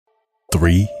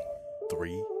Three,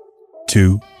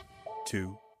 two,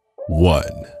 one.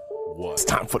 It's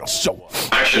time for the show.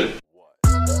 Action.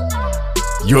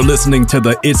 You're listening to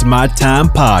the It's My Time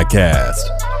podcast,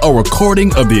 a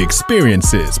recording of the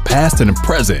experiences, past and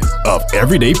present, of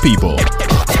everyday people.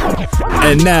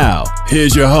 And now,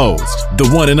 here's your host, the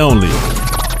one and only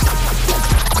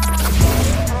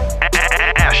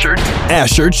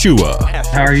Asher Chua.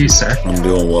 How are you, sir? I'm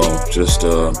doing well. Just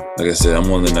like I said, I'm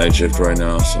on the night shift right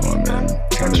now, so I'm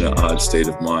in an odd state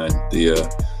of mind. The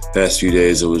past few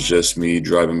days, it was just me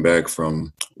driving back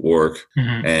from work,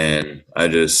 and I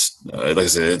just, like I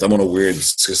said, I'm on a weird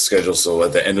schedule. So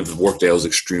at the end of the workday, I was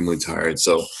extremely tired.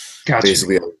 So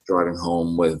basically, I was driving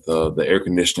home with the air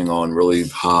conditioning on really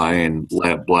high and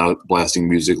blasting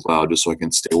music loud, just so I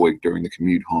can stay awake during the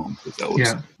commute home, because that was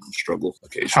a struggle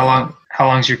occasionally. How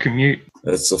long's your commute?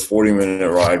 It's a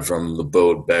 40-minute ride from the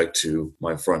boat back to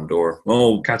my front door.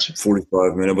 Oh, Gotcha.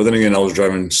 45 minutes. But then again, I was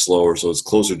driving slower, so it's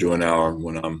closer to an hour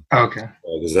when I'm okay.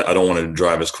 Because I don't want to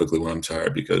drive as quickly when I'm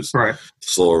tired, because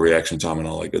slower reaction time and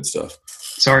all that good stuff.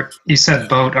 So you said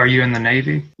boat. Are you in the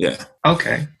Navy? Yeah.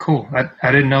 Okay, cool.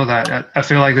 I didn't know that. I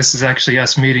feel like this is actually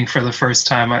us meeting for the first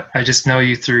time. I just know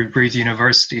you through Breathe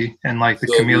University and like the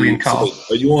Chameleon Call.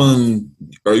 Were you on,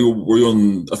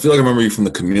 I feel like I remember you from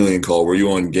the Chameleon Call. Were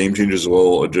you on Game Changers as well,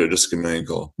 or just Chameleon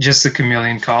Call? Just the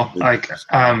Chameleon Call. Like,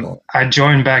 I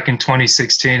joined back in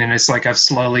 2016, and it's like I've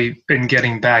slowly been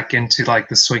getting back into like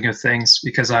the swing of things,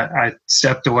 because I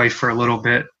stepped away for a little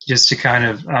bit just to kind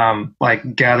of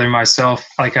like gather myself.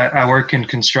 Like I work in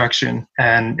construction,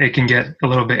 and it can get a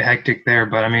little bit hectic there,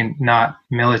 but I mean, not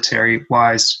military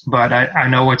wise, but I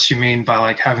know what you mean by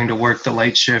like having to work the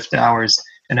late shift hours.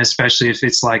 And especially if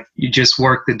it's like you just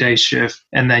work the day shift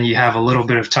and then you have a little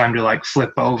bit of time to like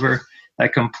flip over,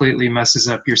 that completely messes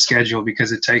up your schedule,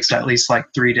 because it takes at least like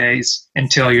 3 days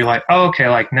until you're like, oh, okay,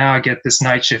 like now I get this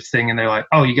night shift thing. And they're like,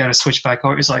 oh, you got to switch back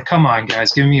over. It's like, come on,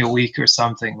 guys, give me a week or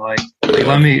something. Like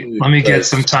let me get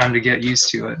some time to get used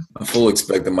to it. I fully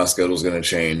expect that my schedule is going to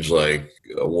change like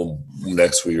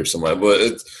next week or something. But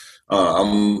it's,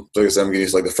 I'm like I said, I'm getting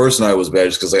used. Like the first night was bad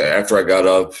just because after I got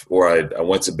up, or I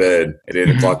went to bed at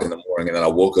 8 o'clock in the morning, and then I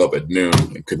woke up at noon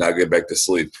and could not get back to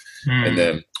sleep. And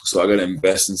then so I got to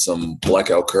invest in some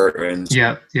blackout curtains.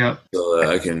 Yep. So that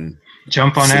I can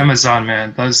jump on Amazon,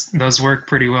 man. Those work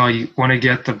pretty well. You want to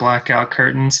get the blackout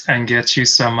curtains and get you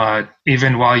some,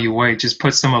 even while you wait, just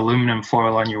put some aluminum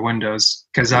foil on your windows,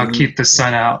 because that'll keep the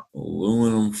sun out.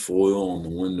 Aluminum foil on the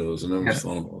windows. I never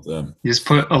thought about that. Just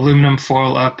put aluminum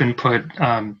foil up and put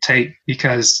tape,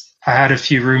 because I had a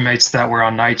few roommates that were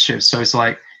on night shifts. So it's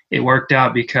like, it worked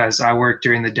out because I worked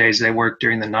during the days, they worked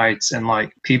during the nights, and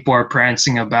like people are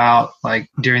prancing about like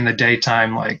during the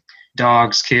daytime, like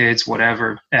dogs, kids,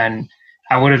 whatever. And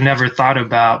I would have never thought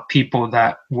about people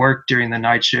that work during the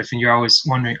night shift. And you're always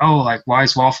wondering, oh, like, why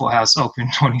is Waffle House open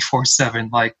 24/7?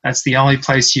 Like, that's the only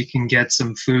place you can get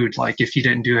some food, like if you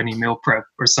didn't do any meal prep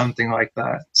or something like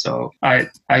that. So I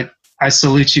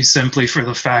salute you simply for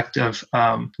the fact of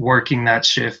working that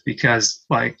shift, because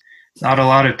like not a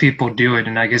lot of people do it.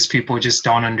 And I guess people just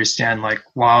don't understand, like,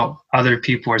 while other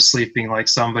people are sleeping, like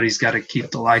somebody's got to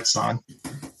keep the lights on.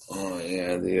 Oh,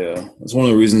 yeah. That's one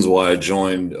of the reasons why I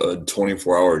joined a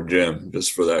 24-hour gym,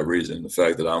 just for that reason. The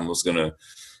fact that I was going to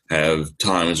have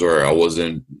times where I was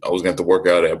going to have to work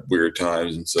out at weird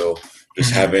times. And so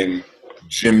just having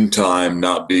gym time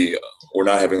not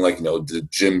having like, the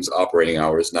gym's operating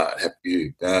hours not have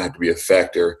to be a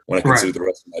factor when I consider the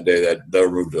rest of my day. That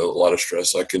removed a lot of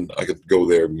stress. I could go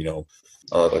there,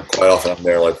 quite often I'm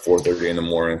there like 4:30 in the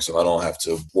morning, so I don't have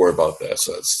to worry about that.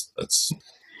 So that's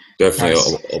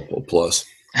definitely a plus.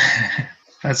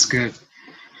 That's good.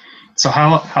 So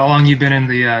how long you been in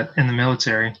the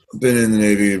military? I've been in the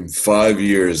Navy 5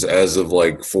 years as of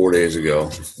like 4 days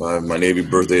ago. My Navy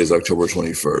birthday is October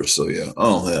 21st. So yeah.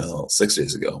 6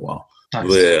 days ago. Wow. Nice.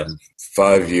 But yeah,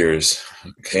 5 years.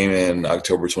 Came in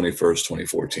October 21st,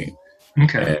 2014.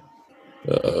 Okay.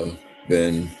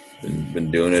 And, been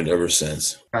doing it ever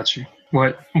since. Got you.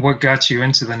 What got you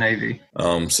into the Navy?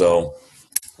 So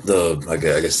I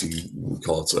guess you would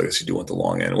call it. So I guess you do want the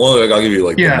long end. Well, I'll give you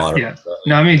like the modern. Yeah.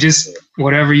 No, I mean just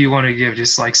whatever you want to give.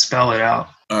 Just like spell it out.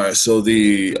 All right. So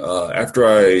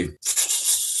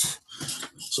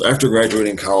after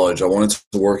graduating college, I wanted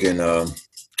to work in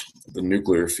the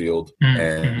nuclear field,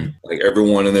 and like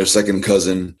everyone and their second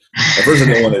cousin. At first, I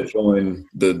didn't want to join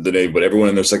the Navy, but everyone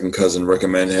and their second cousin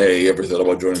recommend, hey, you ever thought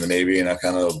about joining the Navy? And I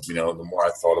kind of, the more I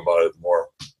thought about it, the more,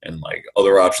 and like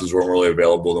other options weren't really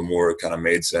available, the more it kind of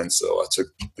made sense. So I took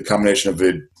the combination of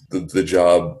the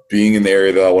job, being in the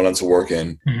area that I wanted to work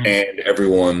in, and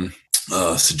everyone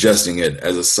suggesting it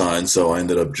as a sign, so I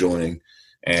ended up joining.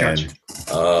 And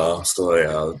so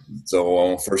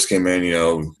when I first came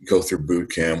in, go through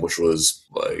boot camp, which was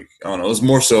like, I don't know, it was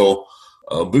more so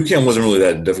boot camp wasn't really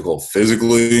that difficult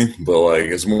physically, but like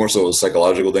it's more so a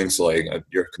psychological thing. So like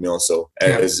you're a chameleon. So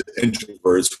as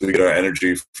introverts, we get our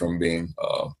energy from being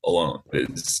alone.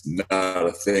 It's not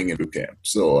a thing in boot camp.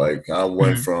 So like I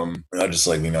went from, I just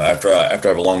like, after I have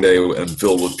a long day and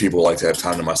filled with people, I like to have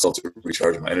time to myself to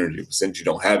recharge my energy. But since you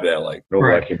don't have that, like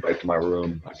I came back to my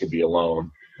room, I could be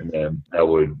alone. And then I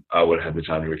would have the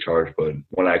time to recharge. But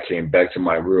when I came back to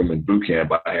my room in boot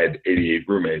camp, I had 88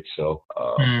 roommates. So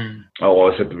I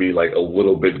always have to be like a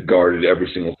little bit guarded every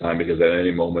single time, because at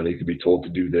any moment they could be told to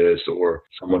do this, or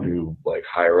someone who like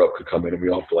higher up could come in and we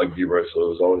all have to like be right. So it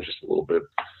was always just a little bit,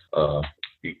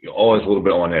 always a little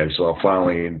bit on edge. So I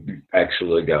finally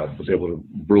actually was able to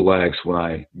relax when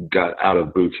I got out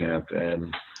of boot camp.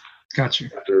 And got you.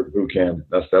 After boot camp,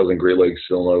 that was in Great Lakes,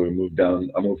 Illinois. I moved down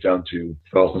to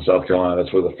Charleston, South Carolina.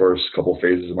 That's where the first couple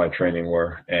phases of my training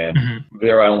were. And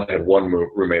there I only had one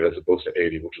roommate as opposed to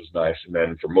 80, which was nice. And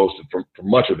then for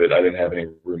much of it, I didn't have any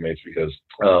roommates because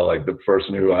like the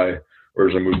person who I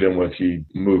originally moved in with, he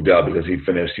moved out because he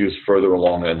was further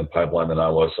along in the pipeline than I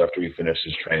was. So after he finished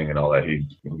his training and all that, he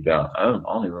moved out. I don't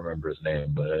even remember his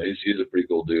name, but he's a pretty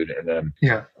cool dude. And then,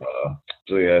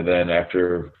 then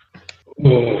after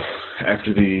the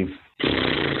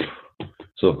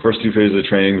first two phases of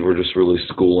training were just really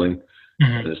schooling,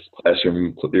 this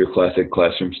your classic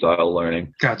classroom style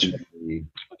learning. Gotcha.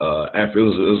 After it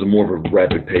was a more of a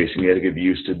rapid pace, and you had to get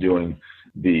used to doing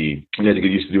the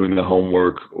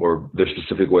homework or their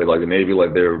specific way. Like the Navy,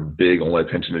 like they're big on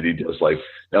attention to details. Like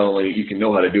not only you can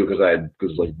know how to do it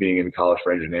because like being in college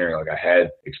for engineering, like I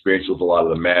had experience with a lot of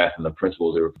the math and the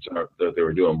principles that they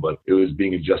were doing, but it was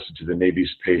being adjusted to the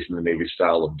Navy's pace and the Navy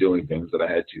style of doing things that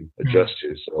I had to adjust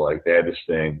to. So like they had this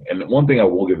thing, and one thing I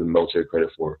will give the military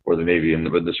credit for the Navy in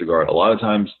this regard, a lot of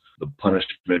times the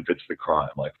punishment fits the crime.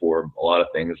 Like for a lot of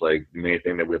things, like the main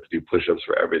thing that we have to do push-ups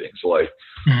for everything. So like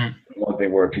one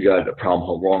thing where if you got a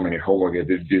problem wrong in your homework, you have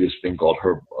to do this thing called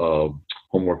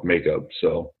homework makeup.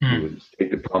 So you would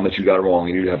take the problem that you got wrong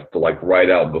and you have to like write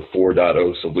out the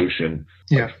 4.0 solution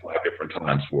like 5 different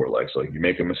times for it. Like, so like you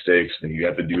make a mistake, so then you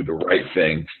have to do the right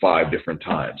thing 5 different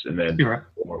times. And then,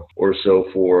 or so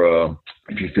for,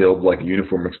 if you failed like a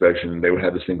uniform inspection, they would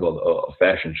have this thing called a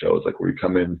fashion show. It's like where you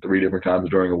come in 3 different times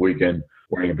during a weekend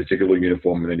wearing a particular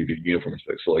uniform, and then you get uniform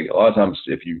inspection. So like a lot of times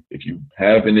if you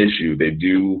have an issue, they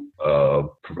do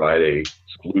provide a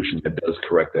solution that does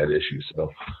correct that issue. So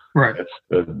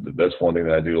that's one thing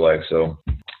that I do like. So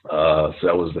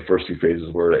that was the first 2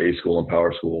 phases were A school and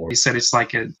power school. You said it's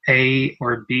like an A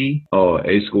or B? Oh,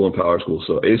 A school and power school.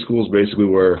 So A school is basically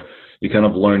where you kind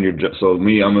of learn so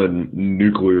me, I'm a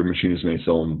nuclear machinist,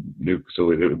 so they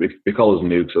call us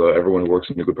nukes. So everyone who works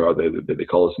in nuclear power, they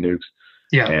call us nukes.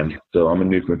 Yeah. And so I'm a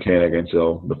nuke mechanic. And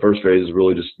so the first phase is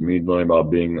really just me learning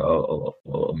about being a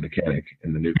mechanic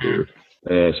in the nuclear.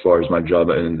 And as far as my job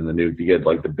in the nuke, you get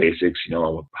like the basics,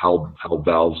 how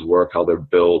valves work, how they're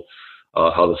built,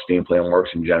 how the steam plant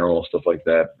works in general, stuff like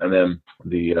that. And then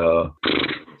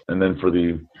for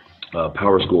the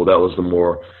power school, that was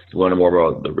you learn more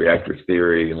about the reactor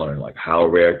theory. You learn like how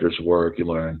reactors work. You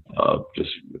learn just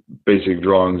basic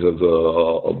drawings of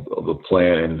the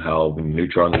plant and how the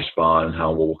neutrons respond,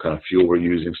 and what kind of fuel we're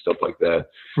using, stuff like that.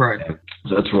 Right. And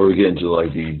so that's where we get into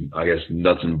like the, I guess,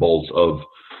 nuts and bolts of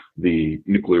the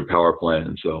nuclear power plant.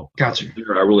 And so gotcha.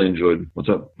 I really enjoyed. What's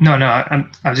up? No, I'm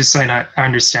just saying I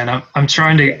understand. I'm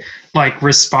trying to like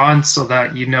respond so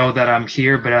that you know that I'm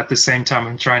here, but at the same time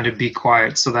I'm trying to be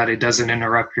quiet so that it doesn't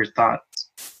interrupt your thoughts.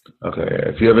 Okay.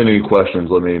 If you have any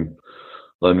questions, let me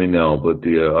know. But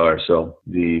all right. So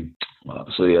the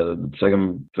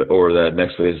second or that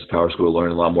next phase is power school,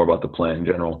 learning a lot more about the plant in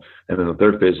general. And then the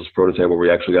third phase was prototype, where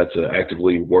we actually got to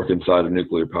actively work inside a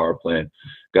nuclear power plant,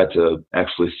 got to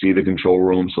actually see the control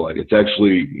room. So like, it's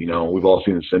actually, we've all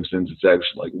seen The Simpsons. It's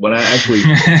actually like when I actually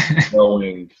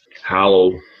knowing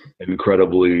how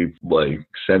incredibly like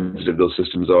sensitive those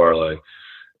systems are, like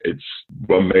it's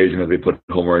amazing that they put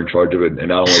Homer in charge of it. And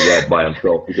not only that, by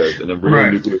himself, because in a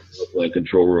real nuclear power plant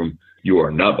control room, you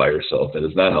are not by yourself. That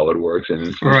is not how it works. And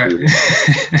it's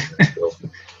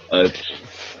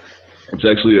it's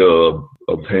actually a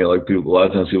pain. Like a lot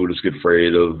of times people just get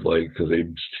afraid of like, cause they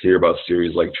hear about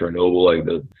series like Chernobyl, like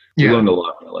that. You learned a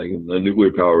lot. Like the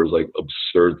nuclear power is like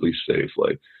absurdly safe.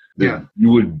 Like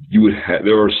you would have,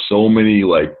 there are so many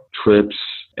like trips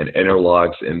and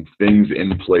interlocks and things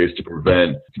in place to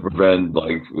prevent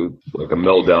like a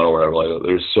meltdown or whatever. Like,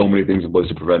 there's so many things in place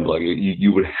to prevent. Like,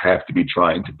 you would have to be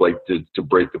trying to break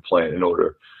the plant in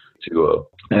order to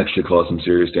actually cause some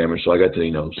serious damage. So I got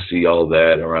to see all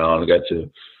that around. I got to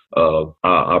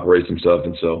operate some stuff,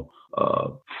 and so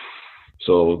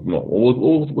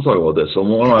we'll talk about this. So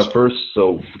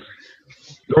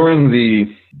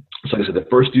like I said, the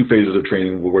first 2 phases of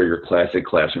training were your classic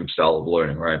classroom style of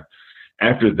learning, right?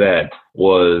 After that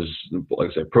was, like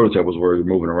I said, prototype was where you're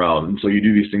moving around. And so you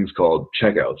do these things called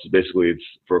checkouts. Basically, it's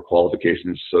for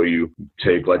qualifications. So you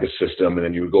take like a system, and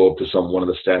then you would go up to one of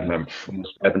the staff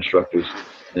instructors,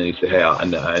 and you say, hey, I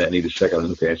need to check out.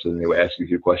 Okay, so then they would ask you a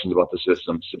few questions about the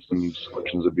system. Systems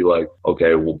questions would be like,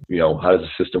 okay, well, how does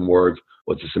the system work?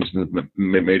 What's the system's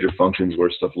major functions?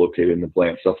 Where's stuff located in the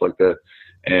plant? Stuff like that.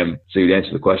 And so you'd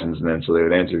answer the questions, and then so they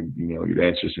would answer, you'd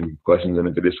answer some questions, and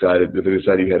if they decided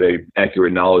you had a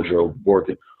accurate knowledge or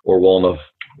well enough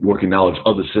working knowledge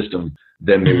of the system,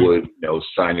 then they would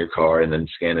sign your card and then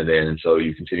scan it in. And so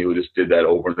you continually just did that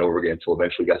over and over again until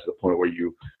eventually got to the point where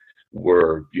you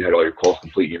had all your calls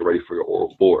complete and you're ready for your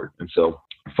oral board. And so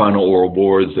final oral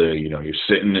boards, you're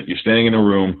standing in a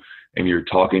room and you're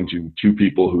talking to 2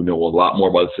 people who know a lot more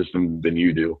about the system than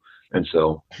you do. And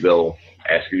so they'll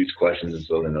ask you these questions, and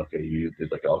so then they'll say,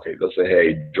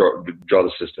 hey, draw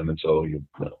the system, and so you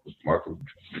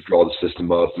draw the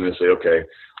system up, and they say, okay,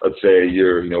 let's say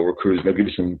you're recruiting, they'll give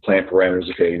you some plant parameters.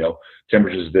 Okay,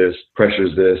 temperature is this, pressure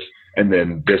is this, and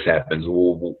then this happens.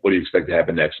 Well, what do you expect to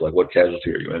happen next? Like, what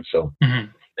casualty are you in? So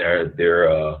they're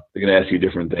going to ask you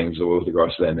different things with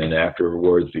regards to that, and then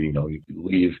afterwards, you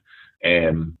leave,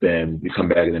 and then you come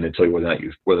back, and then they tell you whether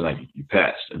or not you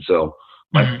passed. And so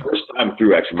my first time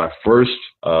through, actually, my first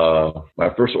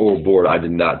oral board, I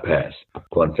did not pass.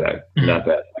 Fun fact, did not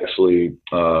pass. Actually,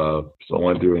 so I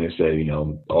went through and they said,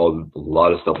 a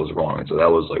lot of stuff was wrong. And so that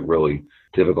was like really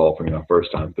difficult for me my first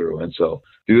time through. And so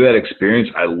through that experience,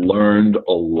 I learned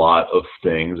a lot of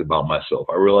things about myself.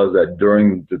 I realized that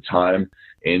during the time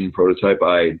in prototype,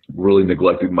 I really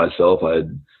neglected myself.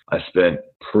 I spent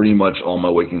pretty much all my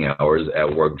waking hours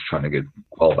at work trying to get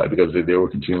qualified, because they were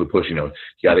continually pushing, you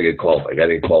got to get qualified, got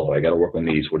to work on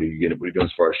these. What are you doing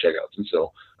as far as checkouts? And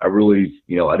so I really,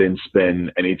 I didn't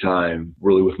spend any time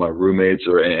really with my roommates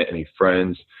or any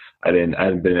friends. I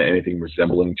hadn't been at anything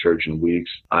resembling church in weeks.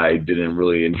 I didn't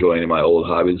really enjoy any of my old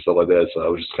hobbies and stuff like that. So I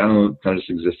was just kind of just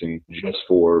existing just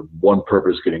for one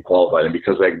purpose, getting qualified. And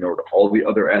because I ignored all the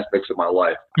other aspects of my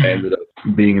life, I ended up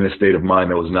being in a state of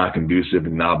mind that was not conducive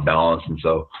and not balanced. And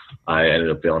so I ended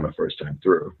up failing my first time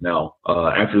through. Now,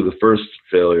 after the first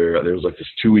failure, there was like this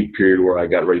 2-week period where I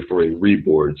got ready for a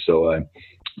reboard. So I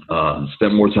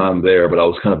spent more time there, but I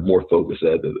was kind of more focused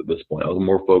at this point. I was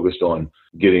more focused on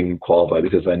getting qualified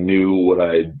because I knew what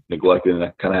I neglected, and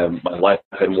I kind of had, my life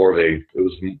had more of a,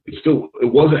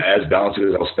 it wasn't as balanced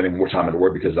because I was spending more time at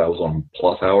work because I was on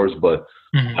plus hours, but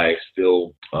I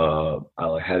still,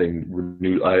 I had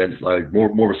like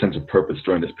more of a sense of purpose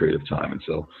during this period of time. And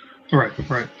so, right.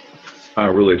 I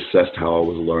really assessed how I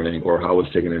was learning or how I was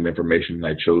taking in information, and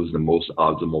I chose the most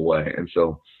optimal way. And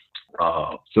so,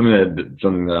 something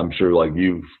that I'm sure like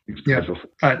you've experienced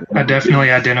before. I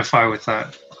definitely identify with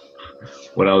that.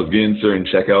 When I was getting certain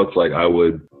checkouts, like I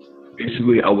would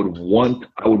want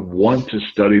to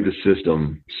study the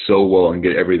system so well and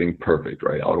get everything perfect,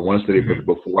 right? I would want to study perfect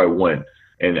before I went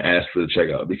and ask for the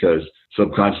checkout, because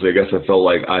subconsciously, I guess I felt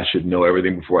like I should know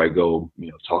everything before I go,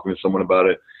 talking to someone about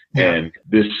it. Yeah. And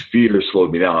this fear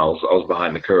slowed me down. I was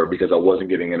behind the curve because I wasn't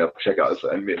getting enough checkouts.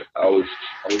 I mean, I was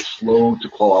slow to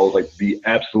qualify. I was like the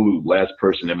absolute last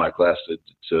person in my class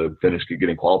to finish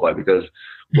getting qualified, because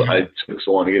I took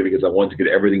so long to get it, because I wanted to get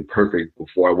everything perfect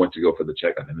before I went to go for the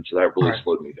checkout. And so that really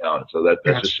slowed me down. So that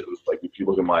just shows, like, if you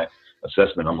look at my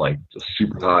assessment, I'm like just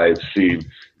super high C,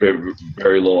 very,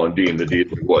 very low on D, and the D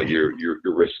is like what your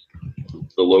risk.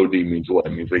 The low D means what?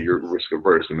 It means that you're risk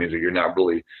averse. It means that you're not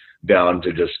really down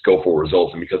to just go for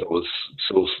results. And because I was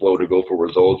so slow to go for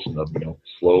results and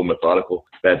slow, methodical,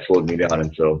 that slowed me down.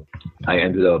 And so I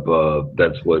ended up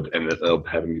that's what ended up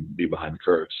having me be behind the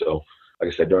curve. So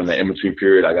like I said, during the in-between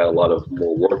period, I got a lot of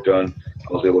more work done.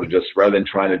 I was able to just, rather than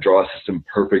trying to draw a system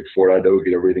perfect for it, I don't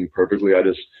get everything perfectly. I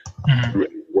just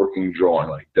working drawing,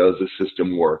 like, does the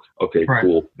system work? Okay,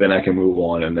 cool. Then I can move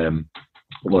on and then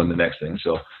learn the next thing.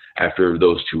 So after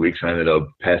those 2 weeks, I ended up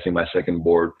passing my second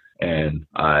board. And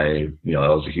that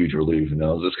was a huge relief.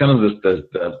 It's kind of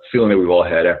the feeling that we've all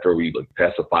had after we like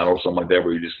pass the final or something like that,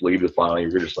 where you just leave the final,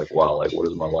 you're just like, wow, like what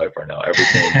is my life right now?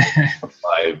 Everything,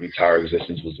 my entire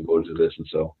existence was devoted to this. And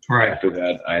so after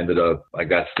that, I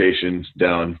got stationed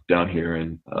down here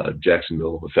in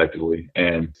Jacksonville, effectively,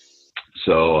 and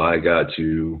so I got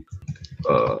to.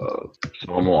 So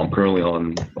I'm currently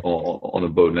on a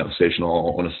boat now, stationed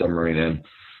on a submarine, and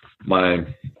I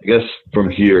guess from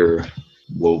here.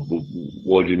 What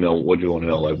do you want to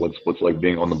know? Like, what's like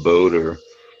being on the boat, or?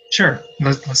 Sure,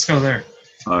 let's go there.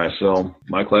 All right, so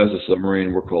my class of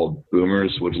submarine, we're called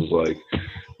boomers, which is like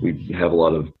we have a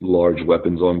lot of large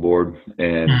weapons on board,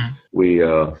 and we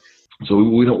don't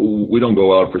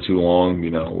go out for too long.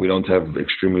 We don't have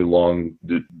extremely long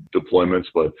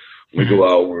deployments, but we go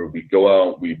out,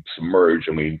 we submerge,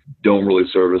 and we don't really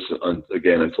service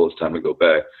again until it's time to go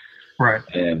back. Right.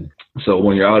 And so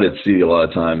when you're out at sea, a lot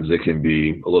of times it can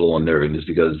be a little unnerving just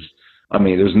because,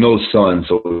 there's no sun,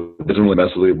 so it doesn't really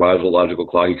mess with your biological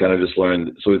clock. You kind of just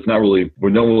learn. So it's not really,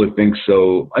 we don't really think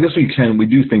so. I guess we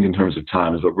do think in terms of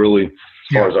times, but really, as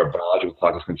far as our biological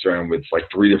clock is concerned, it's like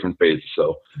 3 different phases.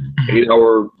 So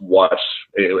 8-hour watch,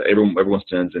 everyone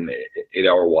spends in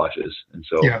 8-hour watches. And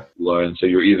so learn. So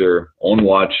you're either on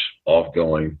watch, off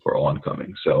going, or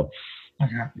oncoming. So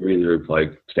you're either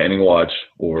like standing watch,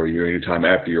 or you're in your time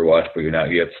after your watch, but you're not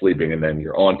yet sleeping, and then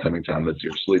your oncoming time that's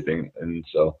you're sleeping. And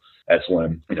so that's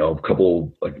when, a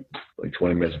couple like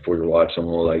 20 minutes before your watch,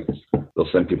 someone will they'll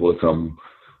send people to come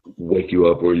wake you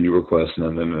up, or you request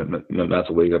and then not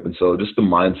to wake up. And so just the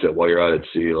mindset while you're out at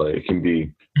sea, like it can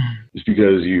be just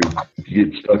because you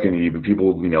get stuck in it, but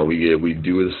people, we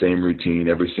do the same routine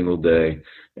every single day.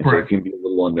 And so it can be a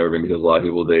little unnerving because a lot of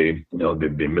people, they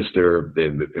miss their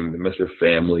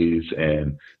families,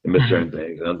 and they miss certain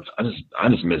things. And I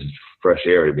just miss fresh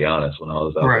air, to be honest. When I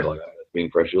was out there, like being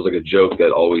fresh, it was like a joke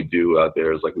that all we do out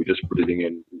there is like we just breathing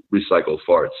in recycled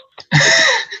farts.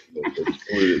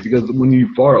 Because when you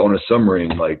fart on a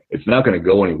submarine, like it's not going to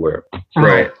go anywhere. So,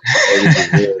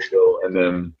 and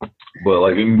then. But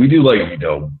like we do, I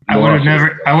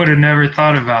would have never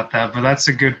thought about that. But that's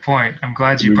a good point. I'm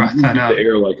glad you brought that up. The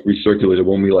air recirculated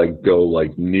when we go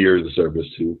near the surface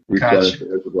to replenish the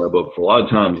air supply. But for a lot of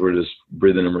times we're just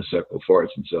breathing in recycled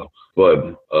farts, and so.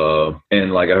 But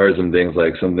and I heard some things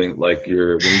something when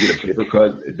you get a paper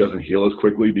cut, it doesn't heal as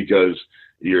quickly because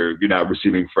you're not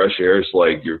receiving fresh air. So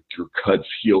your cuts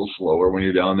heal slower when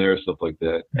you're down there, stuff like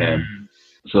that. And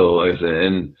so like I said,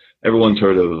 and everyone's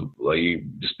heard of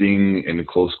just being in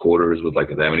close quarters with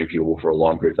that many people for a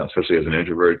long period of time, especially as an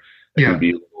introvert. It can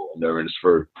be a little unnerving just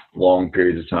for long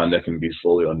periods of time. That can be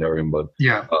slowly unnerving. But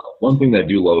one thing that I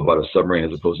do love about a submarine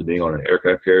as opposed to being on an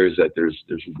aircraft carrier is that there's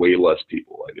way less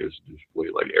people. There's way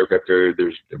aircraft carrier,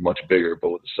 they're much bigger,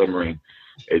 but with a submarine,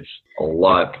 it's a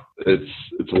lot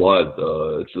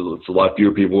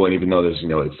fewer people. And even though there's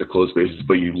it's the closed spaces,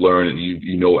 but you learn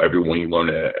everyone, you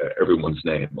learn everyone's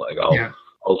name.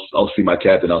 I'll see my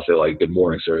captain. I'll say good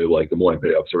morning, sir. Good morning,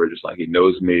 petty officer. Just he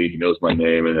knows me, he knows my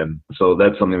name, and then so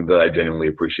that's something that I genuinely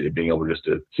appreciate, being able just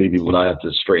to see people not have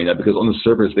to straighten up, because on the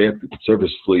surface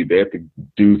surface fleet, they have to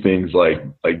do things like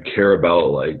care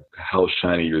about how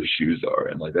shiny your shoes are,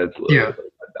 and that's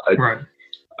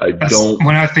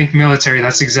When I think military,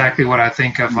 that's exactly what I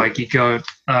think of. You go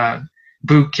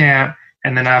boot camp.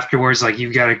 And then afterwards,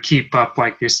 you've got to keep up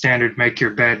your standard, make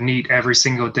your bed neat every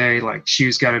single day.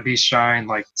 Shoes got to be shined,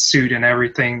 suit and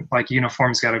everything.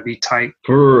 Uniforms got to be tight.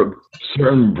 For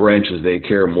certain branches, they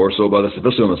care more so about this,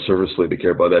 especially on the surface fleet. They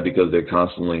care about that because they're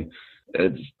constantly.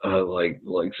 It's like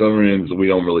submarines, we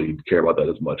don't really care about that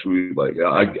as much.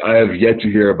 I have yet to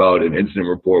hear about an incident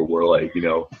report where a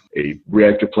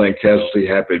reactor plant casualty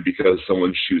happened because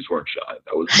someone's shoes weren't shined.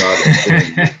 That was not a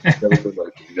thing. That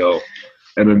was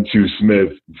MM2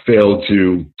 Smith failed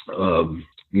to a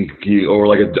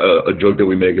joke that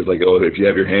we make is if you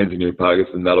have your hands in your pockets,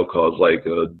 then that'll cause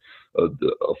a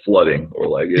flooding,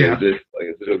 or it's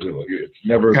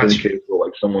never been a case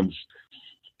where someone's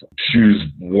shoes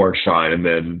weren't shined and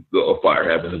then a fire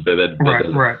happens.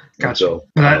 Right. Gotcha. So,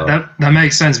 that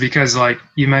makes sense, because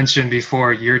you mentioned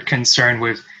before, you're concerned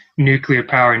with nuclear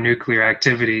power, nuclear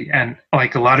activity, and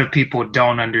a lot of people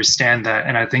don't understand that.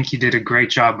 And I think you did a great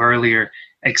job earlier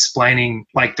explaining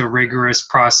the rigorous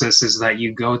processes that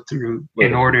you go through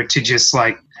in order to just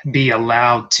be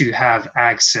allowed to have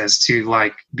access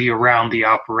to be around the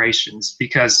operations,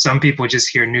 because some people just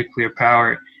hear nuclear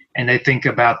power and they think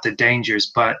about the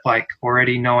dangers, but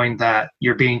already knowing that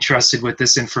you're being trusted with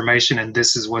this information and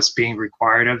this is what's being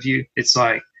required of you, it's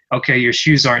okay, your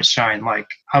shoes aren't shined.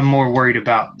 I'm more worried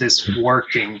about this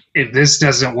working. If this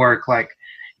doesn't work,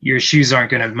 your shoes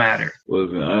aren't going to matter.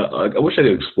 Listen, I wish I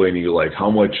could explain to you like how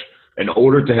much, in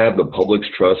order to have the public's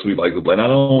trust, we like, not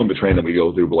only the training that we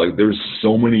go through, but like there's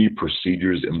so many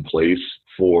procedures in place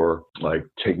for like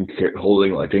taking care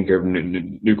of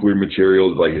nuclear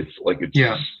materials.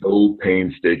 It's so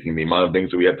painstaking, the amount of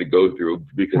things that we have to go through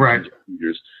because of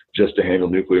procedures just to handle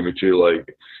nuclear material.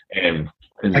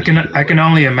 I can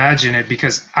only imagine it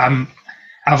because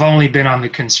I've only been on the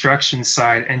construction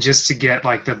side, and just to get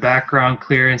like the background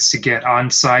clearance to get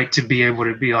on site, to be able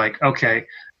to be like, okay,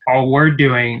 all we're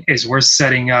doing is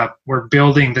we're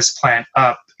building this plant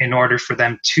up in order for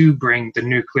them to bring the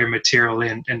nuclear material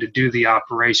in and to do the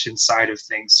operation side of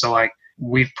things. So like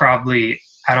we've probably,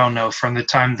 I don't know, from the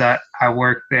time that I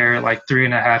worked there, like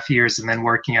 3.5 years, and then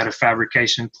working at a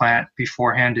fabrication plant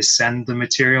beforehand to send the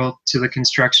material to the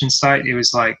construction site, it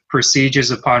was like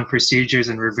procedures upon procedures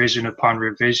and revision upon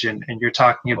revision. And you're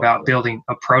talking about building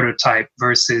a prototype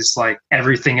versus like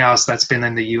everything else that's been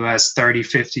in the US 30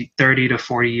 to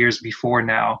 40 years before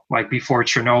now, like before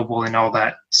Chernobyl and all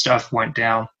that stuff went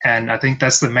down. And I think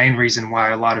that's the main reason why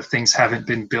a lot of things haven't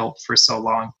been built for so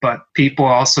long. But people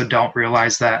also don't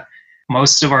realize that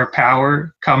most of our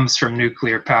power comes from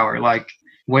nuclear power. Like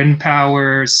wind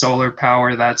power, solar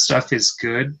power, that stuff is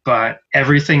good, but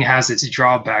everything has its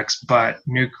drawbacks. But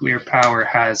nuclear power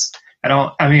has, I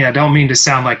don't mean to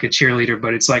sound like a cheerleader,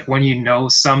 but it's like when you know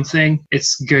something,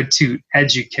 it's good to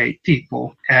educate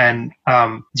people. And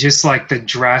just like the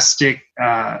drastic,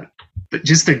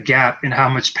 just the gap in how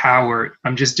much power,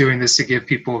 I'm just doing this to give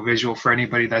people a visual for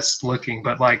anybody that's looking,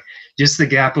 but like just the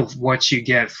gap of what you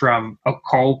get from a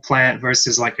coal plant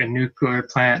versus like a nuclear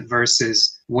plant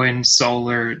versus wind,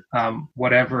 solar,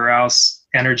 whatever else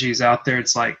energy is out there.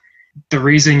 It's like the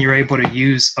reason you're able to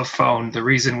use a phone, the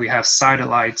reason we have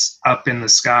satellites up in the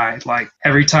sky, like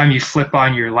every time you flip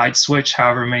on your light switch,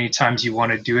 however many times you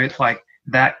want to do it, like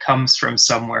that comes from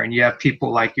somewhere. And you have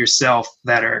people like yourself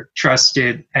that are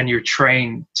trusted and you're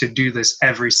trained to do this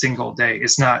every single day.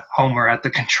 It's not Homer at the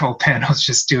control panels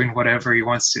just doing whatever he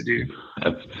wants to do.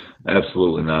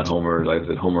 Absolutely not. Homer, like I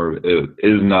said, Homer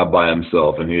is not by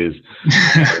himself, and he is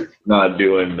not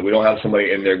doing, we don't have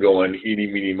somebody in there going eeny,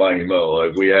 meeny, miny, mo.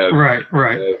 Like we have,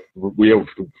 we have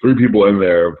 3 people in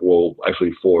there. Well,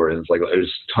 actually 4. And it's like,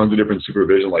 there's tons of different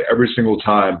supervision. Like every single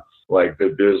time, like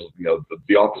there's,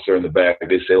 the officer in the back,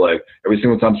 they say like every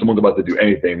single time someone's about to do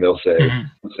anything, they'll say,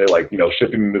 like,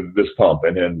 shifting this pump,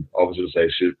 and then officers say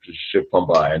shift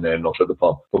pump I, and then they'll shut the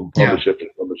pump to shift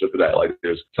it, pump to shift to that. Like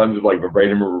there's tons of like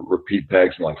random repeat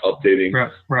packs and like updating.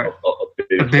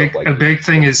 A big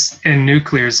thing is in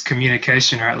nuclear is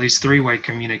communication, or at least 3-way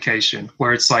communication,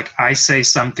 where it's like I say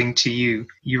something to you,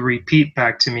 you repeat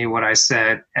back to me what I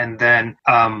said, and then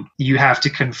you have to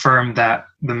confirm that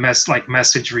the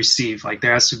message received. Like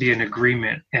there has to be an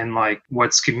agreement in like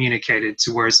what's communicated,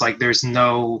 to where it's like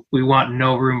we want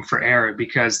no room for error,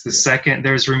 because the second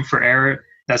there's room for error,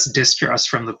 that's distrust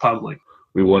from the public.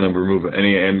 We want to remove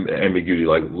any ambiguity,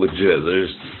 like legit.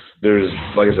 There's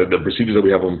like I said, the procedures that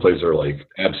we have in place are like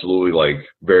absolutely like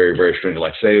very, very stringent.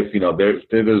 Like say if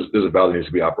there's a valve that needs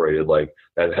to be operated, like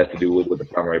that has to do with the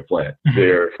primary plant.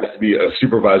 There has to be a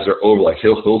supervisor over, like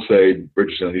he'll say,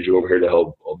 Richardson, I need you over here to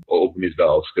help open these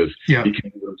valves, because he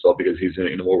can't do it himself because he's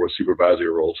in a more supervisory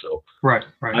role. So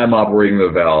I'm operating the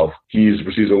valve. He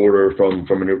receives an order from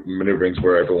maneuvering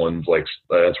where everyone's like,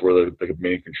 that's where the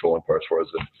main controlling parts for us.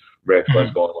 And reaction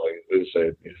plant's going like,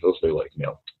 he'll say like,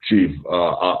 Chief,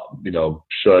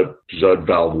 shut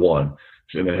valve 1.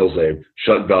 And then he'll say,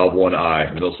 shut valve 1I.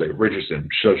 And he'll say, Richardson,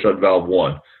 shut valve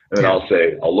 1. And then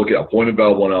I'll look at, point at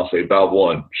valve 1, and I'll say valve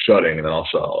 1 shutting, and then I'll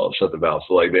shut the valve.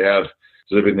 So like they have,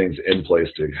 so everything's in place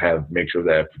to make sure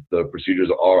that the procedures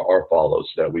are followed,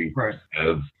 so that we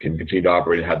can continue to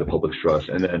operate and have the public's trust.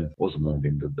 And then what was the one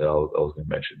thing that I was going to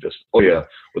mention? Just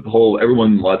with the whole,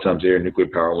 everyone a lot of times here in nuclear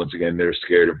power, once again, they're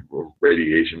scared of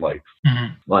radiation. Like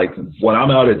like when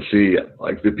I'm out at sea,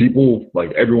 like the people,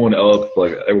 like everyone else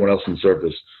in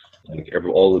surface, like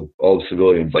all the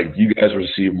civilians, like you guys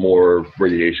receive more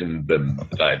radiation than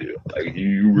I do. Like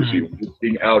you receive,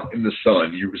 being out in the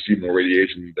sun, you receive more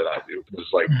radiation than I do.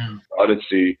 It's like out at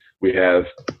sea, we have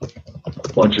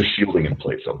a bunch of shielding in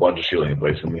place,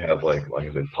 and we have like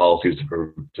I said, policies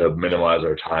to minimize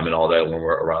our time and all that when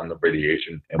we're around the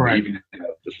radiation. And we even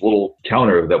have this little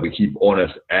counter that we keep on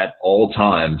us at all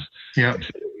times.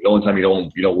 The only time you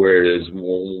don't wear it is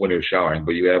when you're showering,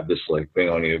 but you have this like thing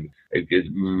on you. It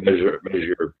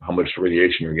measure how much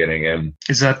radiation you're getting. And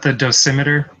is that the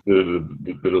dosimeter? The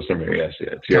dosimeter, yes,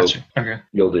 yeah. Gotcha. Okay.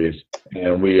 TLDs,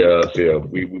 and we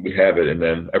have it, and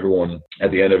then everyone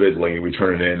at the end of it, like we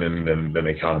turn it in, and then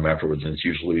they count them afterwards, and it's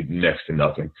usually next to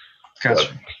nothing.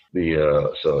 Gotcha.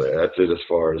 So that's it as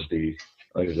far as the,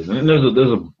 like I said, and there's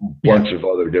a bunch of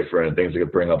other different things I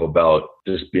could bring up about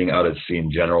just being out at sea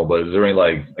in general. But is there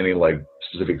any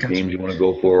specific themes you want to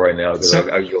go for right now?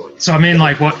 So I mean,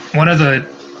 like one of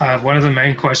the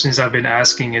main questions I've been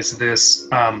asking is this,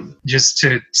 just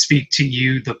to speak to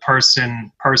you, the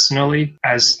person personally,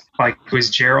 as like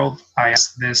with Gerald, I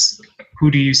asked this: who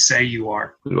do you say you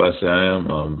are? Who do I say I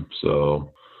am?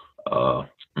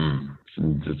 It's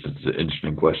an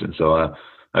interesting question. So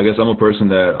I guess I'm a person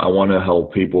that I want to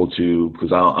help people to,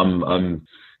 because I'm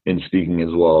in speaking as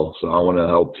well. So I want to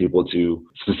help people to,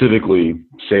 specifically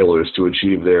sailors, to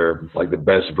achieve their, like, the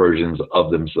best versions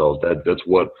of themselves. That's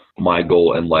what my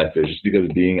goal in life is. Just because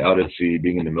being out at sea,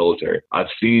 being in the military, I've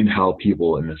seen how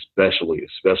people, and especially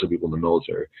people in the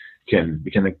military, can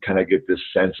kind of get this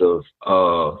sense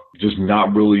of just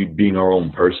not really being our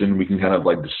own person. We can kind of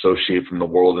like dissociate from the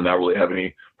world and not really have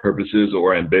any purposes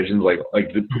or ambitions. Like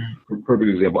the perfect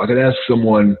example, I could ask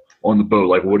someone on the boat,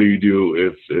 like, what do you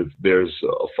do if there's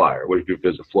a fire? What do you do if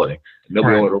there's a flooding? And they'll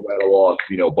be able to rattle off,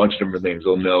 a bunch of different things.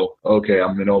 They'll know, okay,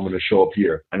 I'm going to show up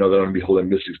here. I know that I'm going to be holding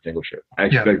this extinguisher. I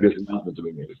expect this announcement to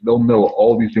be made. They'll know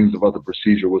all these things about the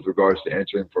procedure with regards to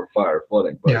answering for fire or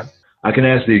flooding. But I can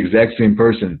ask the exact same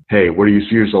person, hey, where do you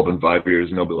see yourself in 5 years?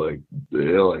 And they'll be like,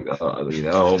 maybe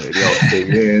I'll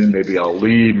stay in, maybe I'll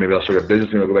leave, maybe I'll start a business,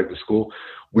 maybe I'll go back to school.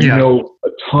 We know a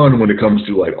ton when it comes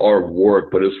to like our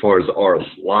work, but as far as our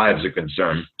lives are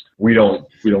concerned, we don't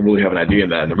really have an idea in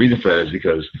that. And the reason for that is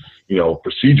because,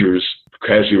 procedures,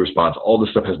 casualty response, all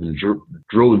this stuff has been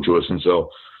drilled into us. And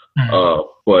so,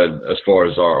 but as far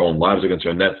as our own lives are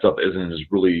concerned, that stuff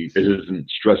isn't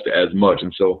stressed as much.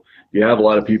 And so you have a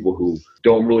lot of people who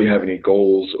don't really have any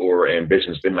goals or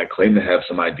ambitions. They might claim to have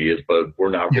some ideas, but we're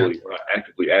not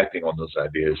actively acting on those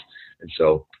ideas. And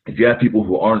so if you have people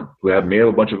who may have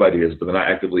a bunch of ideas, but they're not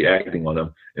actively acting on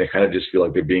them, and they kind of just feel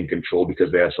like they're being controlled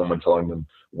because they have someone telling them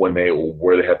where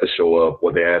they have to show up,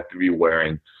 what they have to be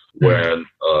wearing,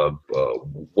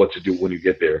 what to do when you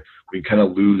get there, we kind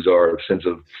of lose our sense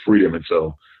of freedom. And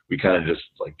so we kind of just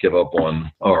like give up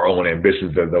on our own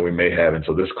ambitions that we may have. And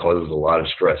so this causes a lot of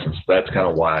stress. And so that's kind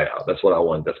of why, that's what I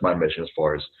want. That's my mission as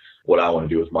far as what I want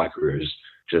to do with my career, is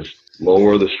just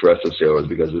lower the stress of sailors.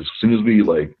 Because as soon as we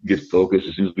like get focused,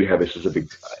 as soon as we have a specific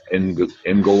end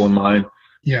goal in mind,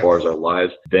 as far as our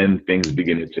lives, then things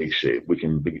begin to take shape. We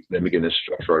can then begin to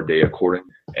structure our day according,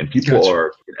 and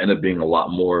people end up being a lot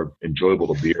more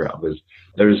enjoyable to be around, because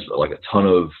there's like a ton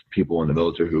of people in the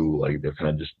military who like they're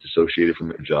kind of just dissociated from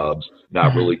their jobs,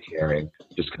 not really caring,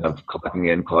 just kind of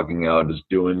clocking in, clocking out, just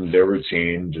doing their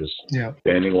routine, just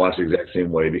standing watch the exact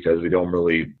same way, because they don't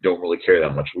really care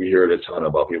that much. We hear it a ton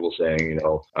about people saying,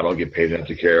 I don't get paid enough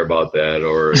to care about that,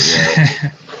 or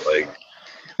like.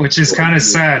 Which is kind of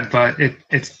sad, but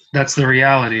that's the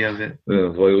reality of it. Yeah,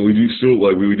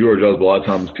 like we do our jobs, but a lot of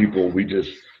times we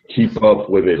just keep up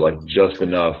with it like just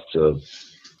enough to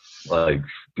like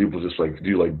people just like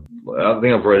do like, I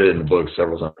think I've read it in the book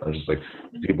several times. Just like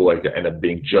people like to end up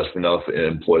being just enough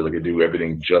employed, like they do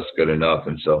everything just good enough.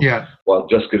 And so while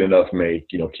just good enough may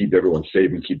keep everyone safe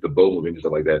and keep the boat moving and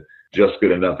stuff like that, just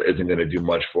good enough isn't going to do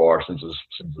much for our sense of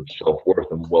self-worth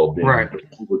and well-being. Right.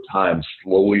 Over time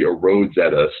slowly erodes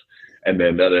at us, and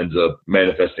then that ends up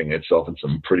manifesting itself in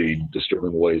some pretty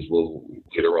disturbing ways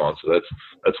later on. So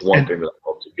that's one thing that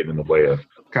helps to get in the way of.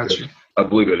 Gotcha. I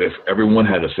believe that if everyone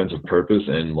had a sense of purpose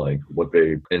and like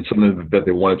something that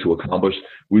they wanted to accomplish,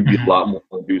 we'd be a lot more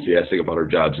enthusiastic about our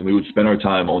jobs, and we would spend our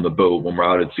time on the boat when we're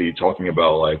out at sea talking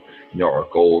about like our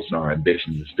goals and our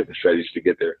ambitions and different strategies to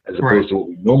get there, as opposed to what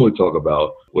we normally talk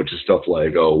about, which is stuff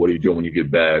like, oh, what are you doing when you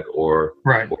get back, or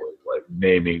like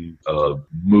naming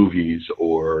movies,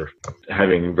 or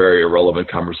having very irrelevant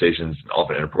conversations,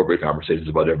 often inappropriate conversations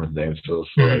about different things. So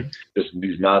like just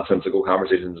these nonsensical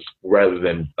conversations rather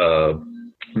than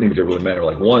things that really matter.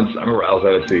 Like once I remember I was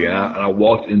out at sea and I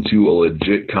walked into a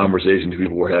legit conversation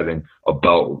people were having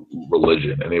about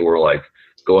religion, and they were like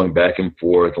going back and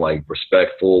forth, like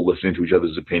respectful, listening to each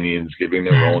other's opinions, giving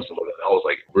their own stuff. I was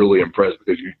like really impressed,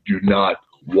 because you do not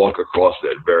walk across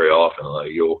that very often.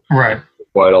 Like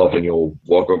quite often you'll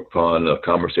walk upon a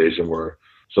conversation where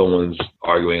someone's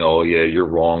arguing, oh yeah, you're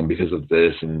wrong because of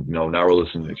this, and not really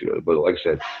listening to each other. But like I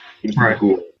said, people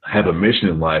who have a mission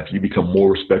in life, you become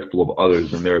more respectful of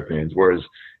others and their opinions. Whereas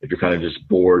if you're kind of just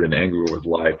bored and angry with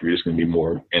life, you're just going to be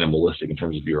more animalistic in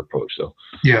terms of your approach. So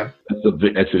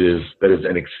that is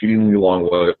an exceedingly long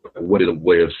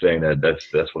way of saying that.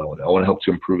 That's what I want. I want to help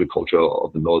to improve the culture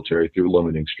of the military through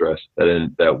limiting stress.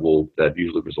 That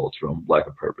usually results from lack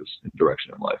of purpose and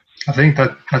direction in life. I think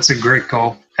that's a great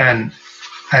goal. And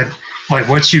like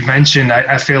what you mentioned,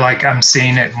 I feel like I'm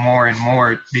seeing it more and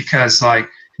more because like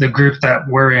the group that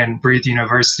we're in, Breathe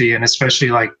University, and especially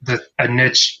like a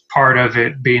niche part of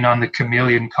it being on the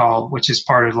chameleon call, which is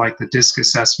part of like the DISC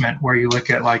assessment, where you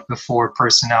look at like the 4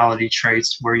 personality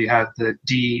traits, where you have the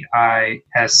D, I,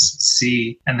 S,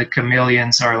 C, and the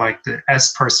chameleons are like the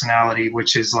S personality,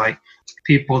 which is like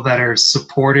people that are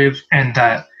supportive and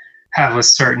that have a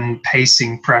certain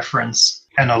pacing preference.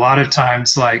 And a lot of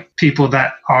times, like people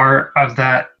that are of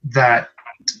that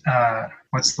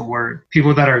what's the word?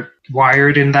 People that are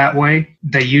wired in that way,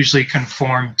 they usually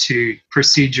conform to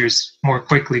procedures more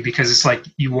quickly because it's like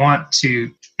you want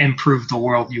to improve the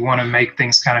world. You want to make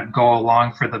things kind of go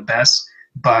along for the best.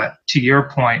 But to your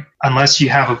point, unless you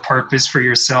have a purpose for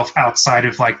yourself outside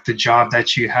of like the job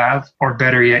that you have, or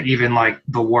better yet, even like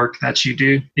the work that you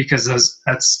do, because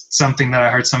that's something that I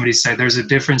heard somebody say, there's a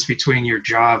difference between your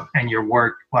job and your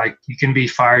work. Like you can be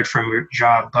fired from your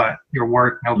job, but your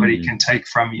work, nobody can take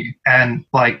from you. And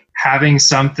like having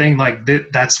something like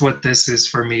that's what this is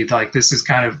for me. Like this is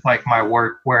kind of like my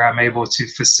work where I'm able to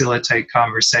facilitate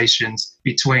conversations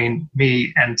between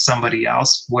me and somebody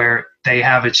else where they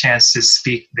have a chance to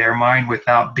speak their mind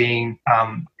without being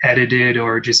edited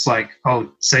or just like,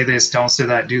 oh, say this, don't say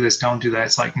that, do this, don't do that.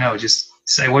 It's like, no, just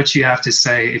say what you have to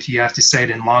say. If you have to say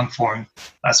it in long form,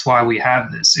 that's why we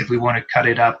have this. If we want to cut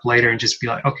it up later and just be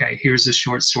like, okay, here's a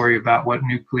short story about what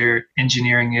nuclear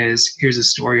engineering is. Here's a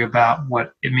story about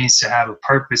what it means to have a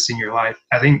purpose in your life.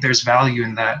 I think there's value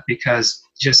in that because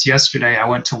just yesterday I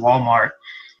went to Walmart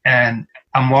and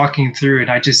I'm walking through and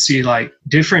I just see like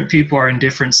different people are in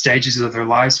different stages of their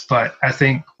lives. But I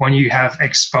think when you have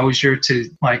exposure to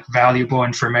like valuable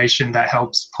information that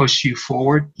helps push you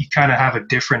forward, you kind of have a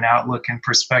different outlook and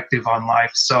perspective on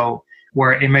life. So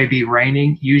where it may be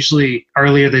raining, usually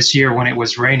earlier this year when it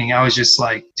was raining, I was just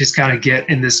kind of get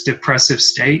in this depressive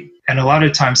state. And a lot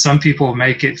of times some people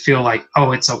make it feel like,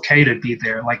 oh, it's okay to be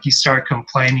there. Like you start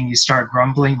complaining, you start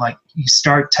grumbling, like you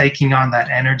start taking on that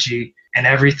energy and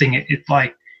everything.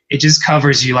 It just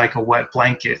covers you like a wet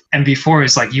blanket. And before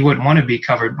it's like you wouldn't want to be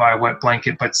covered by a wet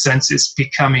blanket, but since it's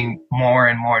becoming more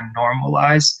and more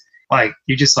normalized, like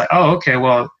you're just like, oh, okay,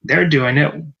 well, they're doing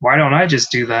it. Why don't I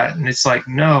just do that? And it's like,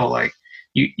 no, like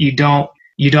you don't,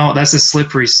 that's a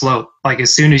slippery slope. Like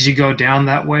as soon as you go down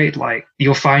that way, like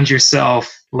you'll find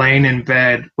yourself laying in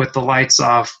bed with the lights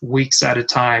off weeks at a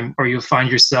time, or you'll find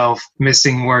yourself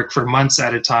missing work for months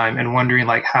at a time and wondering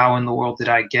like, how in the world did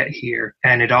I get here?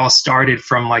 And it all started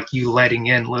from like you letting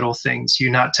in little things, you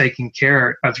not taking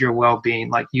care of your well-being,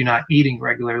 like you not eating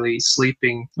regularly,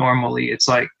 sleeping normally. It's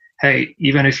like, hey,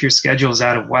 even if your schedule is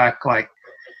out of whack, like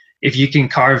if you can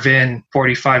carve in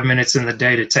 45 minutes in the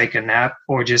day to take a nap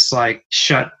or just like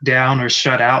shut down or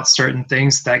shut out certain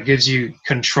things, that gives you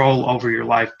control over your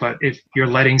life. But if you're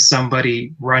letting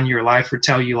somebody run your life or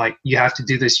tell you like, you have to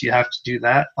do this, you have to do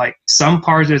that, like some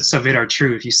parts of it are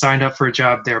true. If you signed up for a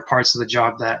job, there are parts of the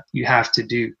job that you have to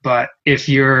do. But if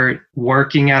you're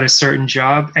working at a certain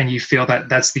job and you feel that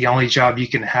that's the only job you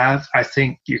can have, I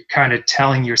think you're kind of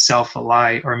telling yourself a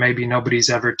lie, or maybe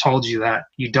nobody's ever told you that.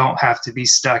 You don't have to be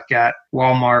stuck at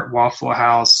Walmart, Waffle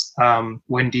House,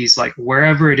 Wendy's, like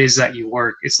wherever it is that you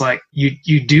work. It's like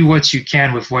you do what you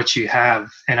can with what you have.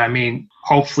 And I mean,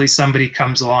 hopefully somebody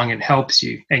comes along and helps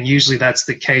you. And usually that's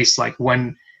the case. Like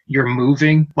when you're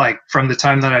moving, like from the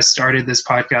time that I started this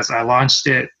podcast, I launched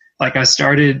it. Like I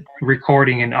started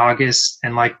recording in August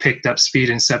and like picked up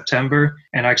speed in September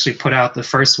and actually put out the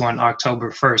first one October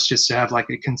 1st just to have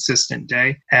like a consistent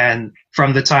day. And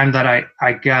from the time that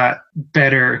I got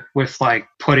better with like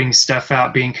putting stuff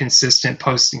out, being consistent,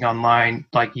 posting online,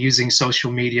 like using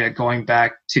social media, going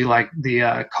back to like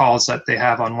the calls that they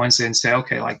have on Wednesday and say,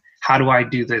 okay, like how do I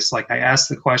do this? Like I ask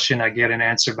the question, I get an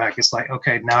answer back. It's like,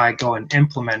 okay, now I go and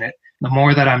implement it. The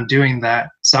more that I'm doing that,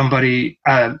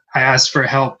 I asked for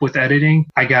help with editing.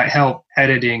 I got help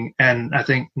editing. And I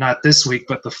think not this week,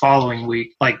 but the following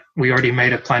week, like we already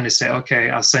made a plan to say,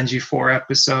 okay, I'll send you 4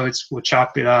 episodes. We'll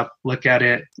chop it up, look at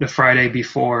it the Friday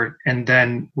before. And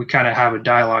then we kind of have a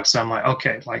dialogue. So I'm like,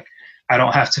 okay, like I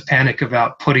don't have to panic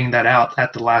about putting that out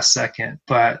at the last second.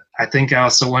 But I think I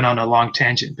also went on a long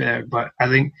tangent there. But I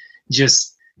think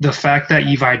just the fact that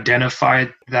you've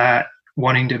identified that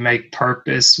wanting to make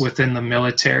purpose within the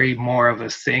military more of a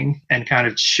thing and kind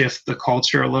of shift the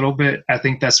culture a little bit, I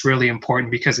think that's really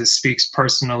important because it speaks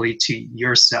personally to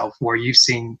yourself, where you've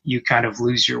seen you kind of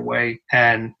lose your way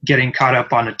and getting caught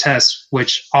up on a test,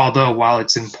 which although while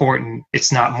it's important,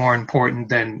 it's not more important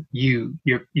than you,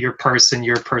 your person,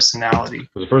 your personality.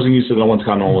 The first thing you said I want to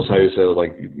kind of almost how you said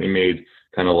like they made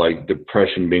kind of like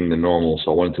depression being the normal.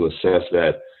 So I wanted to assess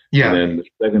that. And then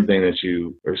the second thing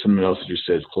or something else that you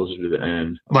said is closer to the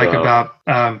end.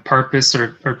 About purpose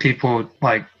or people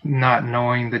like not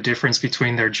knowing the difference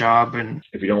between their job and.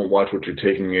 If you don't watch what you're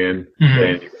taking in, then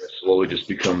you're going to slowly just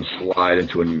slide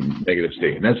into a negative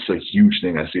state. And that's a huge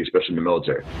thing I see, especially in the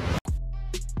military.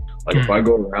 Like if I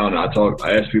go around and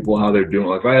I ask people how they're doing.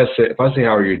 Like if I say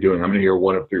how are you doing, I'm gonna hear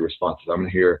one of three responses. I'm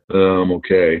gonna hear I'm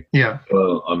okay. Yeah.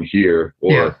 I'm here.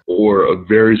 Or a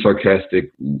very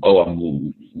sarcastic, oh,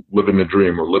 I'm living the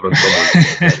dream or living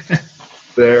somewhere.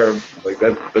 There, like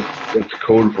that's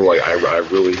code for like I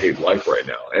really hate life right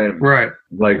now. And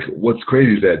like what's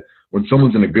crazy is that when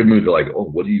someone's in a good mood, they're like, oh,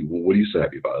 what are you so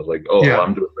happy about? It's like, oh,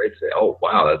 I'm doing great today. Oh,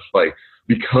 wow, that's like.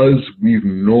 Because we've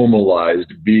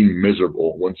normalized being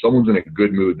miserable. When someone's in a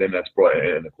good mood, then that's brought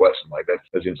in the question. Like that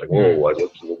seems like, whoa, like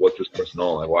what's this person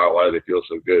on? Like why do they feel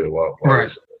so good? Why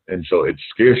and so it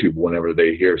scares people whenever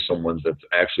they hear someone that's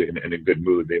actually in a good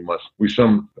mood.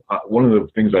 One of the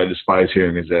things I despise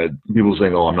hearing is that people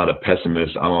saying, oh, I'm not a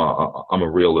pessimist. I'm a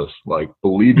realist. Like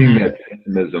believing that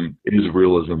pessimism is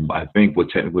realism, I think would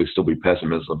technically still be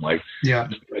pessimism. Like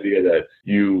just the idea that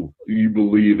you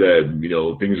believe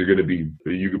that, things are going to be,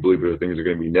 you could believe that things are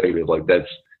going to be negative. Like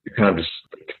you're kind of just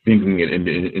thinking it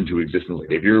into existence.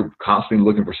 Like if you're constantly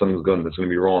looking for something that's going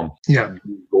to be wrong, you're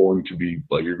going to be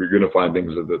like you're going to find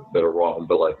things that are wrong.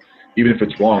 But like even if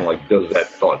it's wrong, like does that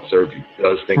thought serve you?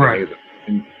 Does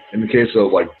thinking in the case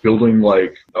of like building,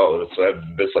 like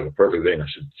that's like a perfect thing. I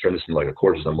should turn this into like a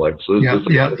course or something. Like so.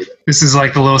 This is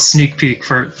like a little sneak peek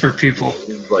for people.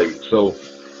 Like so,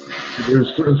 there's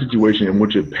a certain situation in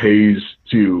which it pays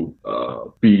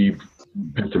to be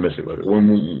pessimistic. Like when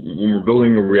we're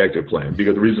building a reactive plan,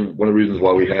 because one of the reasons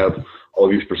why we have all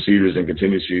these procedures and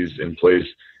contingencies in place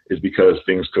is because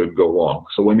things could go wrong.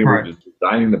 So when they were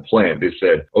designing the plan, they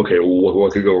said, okay, well,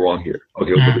 what could go wrong here?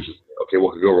 Okay, we'll put this. Okay,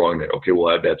 what could go wrong there? Okay,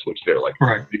 we'll add that switch there. Like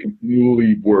they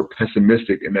continually were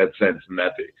pessimistic in that sense, and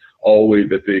that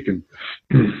they can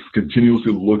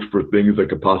continuously look for things that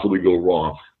could possibly go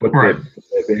wrong, but that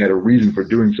they had a reason for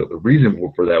doing so. The reason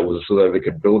for that was so that they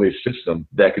could build a system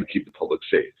that could keep the public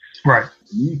safe.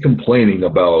 Me complaining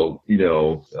about,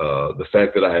 the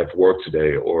fact that I have work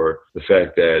today or the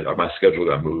fact that my schedule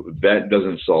got moved, that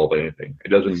doesn't solve anything. It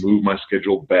doesn't move my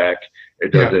schedule back.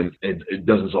 It doesn't. It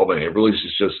doesn't solve anything. It really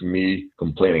is just me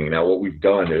complaining. Now, what we've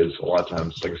done is a lot of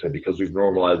times, like I said, because we've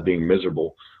normalized being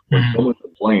miserable. When someone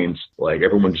complains, like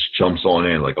everyone just jumps on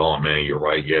in, like, "Oh man, you're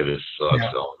right. Yeah, this sucks.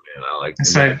 Oh man, I like."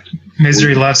 It's like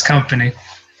misery loves company.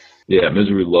 Yeah,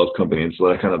 misery loves company, and so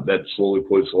that slowly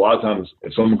puts. A lot of times,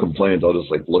 if someone complains, I'll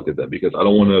just like look at them because I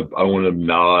don't want to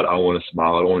nod, I don't want to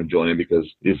smile, I don't want to join in, because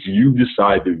if you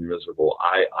decide to be miserable,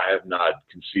 I have not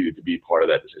conceded to be part of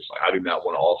that decision. Like, I do not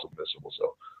want to also be miserable,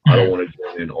 so I don't want to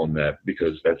join in on that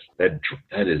because that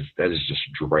is just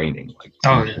draining. Like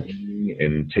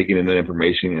and taking in that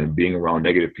information and being around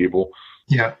negative people.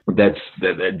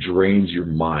 That drains your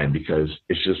mind because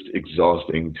it's just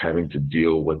exhausting having to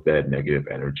deal with that negative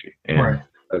energy. And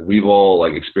we've all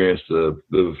like experienced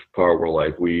the part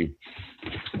where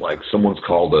someone's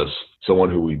called us, someone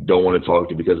who we don't want to talk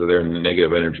to because of their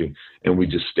negative energy, and we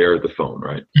just stare at the phone,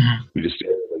 right? We just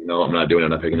stare like, no, I'm not doing it.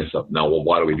 I'm not picking this up. Now, well,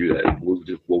 why do we do that?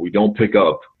 We don't pick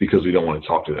up because we don't want to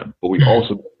talk to them, but we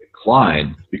also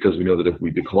decline because we know that if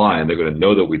we decline, they're going to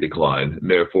know that we decline, and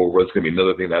therefore it's going to be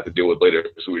another thing they have to deal with later.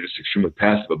 So we're just extremely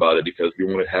passive about it because we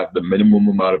want to have the minimum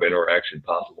amount of interaction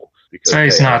possible. Because, Say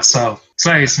it's not so.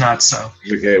 Say it's not so.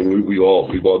 Okay, we've all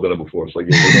done it before. It's like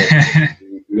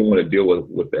we don't want to deal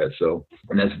with that. So,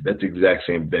 and that's the exact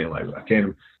same thing. Like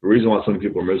the reason why some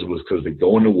people are miserable is because they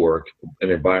go into work in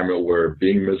an environment where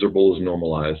being miserable is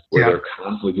normalized, where there are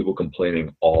constantly people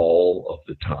complaining all of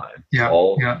the time.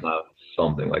 All of the time.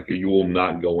 Something like you will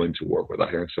not go into work without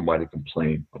hearing somebody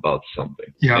complain about something,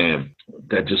 and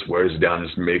that just wears down.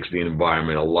 Just makes the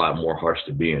environment a lot more harsh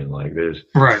to be in. Like there's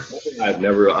something I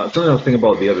was thinking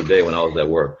about the other day when I was at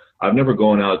work. I've never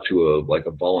gone out to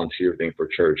a volunteer thing for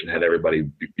church and had everybody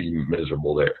be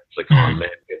miserable there. It's like, oh man,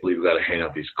 can't believe we got to hand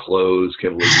out these clothes.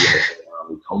 Can't believe we got to hand out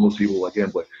these homeless people like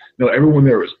that. But no, everyone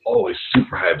there is always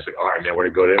super happy. It's like, all right, man, we're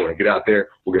gonna go there. We're gonna get out there.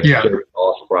 We're gonna serve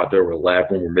awesome. We're out there. We're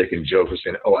laughing. We're making jokes. We're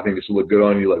saying, oh, I think this will look good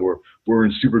on you. Like we're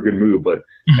in super good mood. But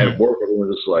at work,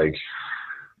 everyone's just like,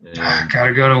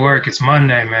 gotta go to work. It's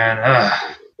Monday, man.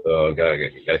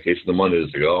 Got a case of the Mondays.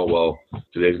 Like, oh well,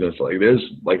 today's gonna like there's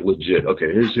like legit.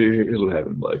 Okay, here's what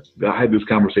happened. Like I had this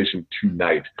conversation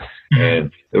tonight,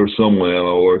 and there was someone at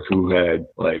my work who had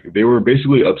they were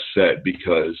basically upset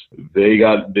because they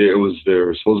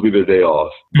were supposed to be their day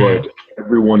off, but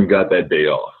everyone got that day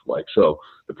off. Like, so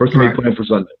the person made plans for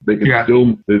Sunday,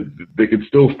 they could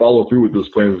still follow through with those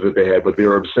plans that they had, but they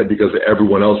were upset because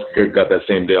everyone else got that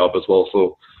same day off as well.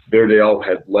 So their day off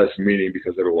had less meaning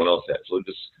because everyone else had. So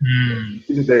just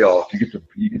get the day off. You get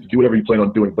to do whatever you plan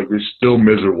on doing, but you're still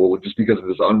miserable just because of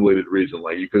this unrelated reason.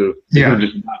 Like, you could have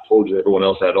just not told you everyone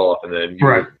else had off, and then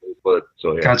but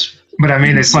so yeah. Gotcha. But I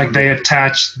mean, it's like they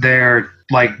attached their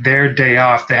day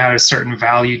off. They had a certain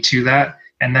value to that.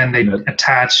 And then they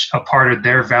attach a part of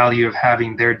their value of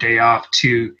having their day off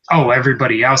to, oh,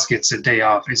 everybody else gets a day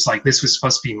off. It's like, this was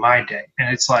supposed to be my day.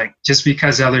 And it's like, just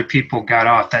because other people got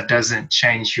off, that doesn't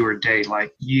change your day.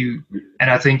 Like and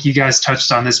I think you guys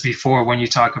touched on this before when you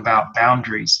talk about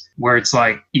boundaries, where it's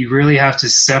like, you really have to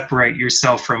separate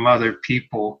yourself from other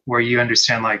people, where you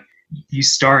understand, like, you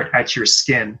start at your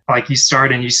skin, like you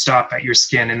start and you stop at your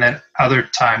skin. And then other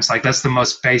times, like, that's the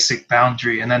most basic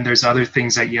boundary. And then there's other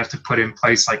things that you have to put in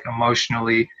place, like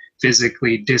emotionally,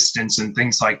 physically, distance, and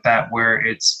things like that, where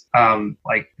it's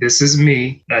like, this is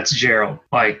me, that's Gerald.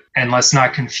 Like, and let's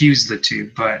not confuse the two.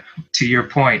 But to your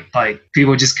point, like,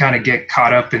 people just kind of get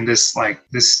caught up in this, like,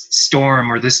 this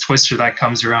storm or this twister that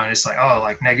comes around. It's like, oh,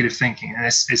 like negative thinking, and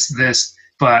it's this.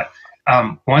 But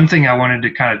one thing I wanted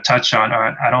to kind of touch on,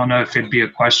 I don't know if it'd be a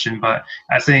question, but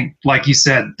I think, like you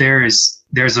said,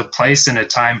 there's a place and a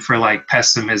time for like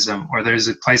pessimism, or there's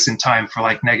a place and time for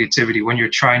like negativity. When you're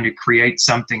trying to create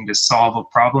something to solve a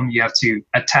problem, you have to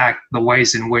attack the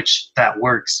ways in which that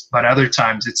works. But other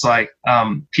times it's like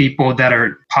people that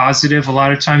are positive a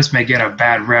lot of times may get a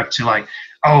bad rep to like,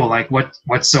 oh, like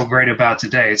what's so great about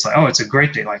today? It's like, oh, it's a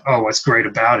great day. Like, oh, what's great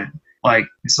about it? Like,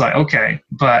 it's like, okay.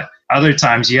 But other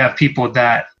times you have people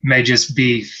that may just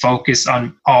be focused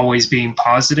on always being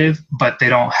positive, but they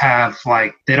don't have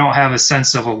a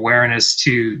sense of awareness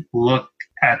to look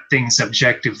at things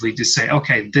objectively to say,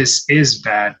 okay, this is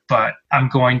bad, but I'm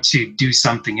going to do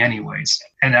something anyways.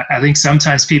 And I think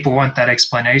sometimes people want that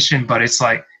explanation, but it's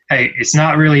like, hey, it's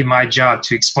not really my job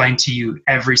to explain to you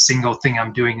every single thing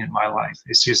I'm doing in my life.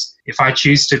 It's just, if I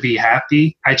choose to be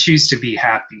happy, I choose to be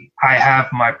happy. I have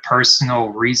my personal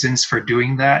reasons for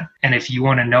doing that. And if you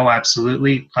want to know,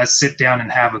 absolutely, let's sit down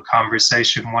and have a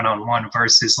conversation one-on-one,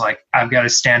 versus like, I've got to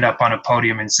stand up on a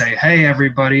podium and say, hey,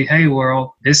 everybody, hey,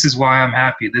 world, this is why I'm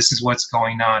happy. This is what's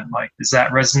going on. Like, does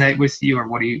that resonate with you, or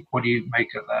what do you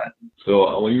make of that?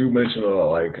 So when you mentioned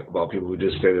about people who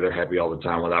just say that they're happy all the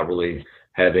time without really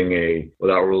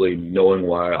knowing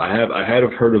why, I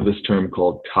have heard of this term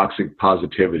called toxic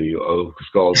positivity. It's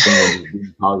called someone who's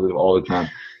being positive all the time.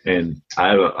 And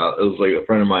it was like a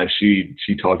friend of mine, she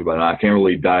talked about it. I can't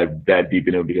really dive that deep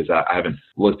into it because I haven't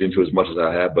looked into as much as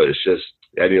I have, but it's just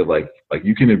the idea of like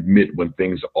you can admit when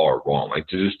things are wrong, like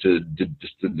to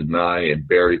deny and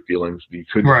bury feelings. You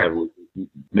couldn't have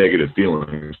negative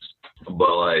feelings,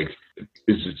 but like,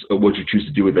 it's just what you choose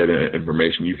to do with that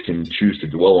information. You can choose to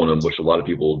dwell on them, which a lot of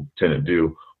people tend to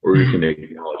do, or you can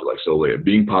acknowledge it. Like, so like,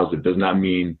 being positive does not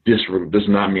mean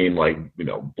like, you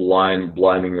know,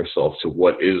 blinding yourself to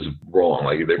what is wrong.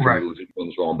 Like, there can be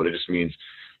things wrong, but it just means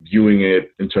viewing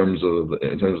it in terms of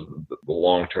the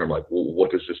long term. Like, well, what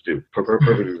does this do? Perfect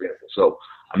example. So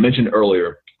I mentioned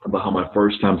earlier about how my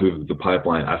first time through the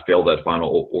pipeline, I failed that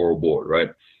final oral board, right?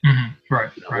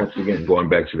 Right. Once again, going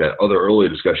back to that other earlier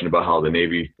discussion about how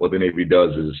what the Navy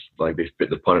does is like they fit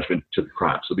the punishment to the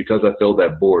crime. So because I failed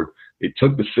that board, it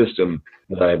took the system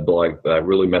that I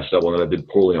really messed up on, that I did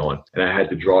poorly on, and I had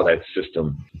to draw that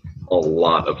system a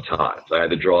lot of times. I had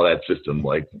to draw that system,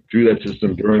 through that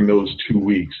system during those 2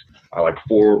 weeks. I had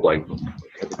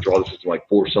to draw the system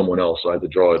for someone else. So I had to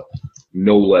draw it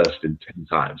no less than 10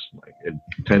 times,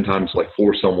 10 times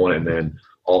for someone, and then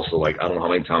also I don't know how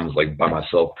many times by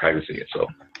myself practicing it. So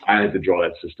I had to draw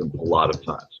that system a lot of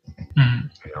times.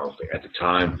 You know, at the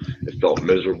time it felt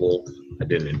miserable. I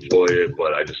didn't enjoy it,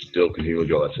 but I just still continued to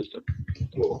draw that system.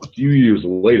 Well, a few years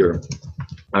later,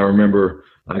 I remember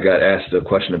I got asked a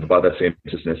question about that same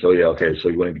system. So yeah, okay, so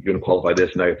you're going to qualify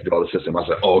this, and I have to draw the system. I was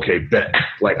like, oh, okay, bet.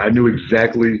 I knew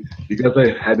exactly, because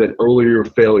I had that earlier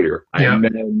failure, I now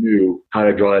knew how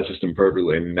to draw that system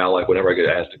perfectly. And now, whenever I get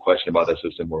asked a question about that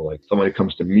system, or somebody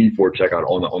comes to me for a checkout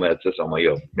on that system, I'm like,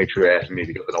 yo, make sure you ask me,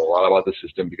 because I know a lot about the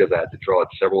system, because I had to draw it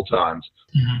several times.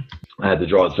 I had to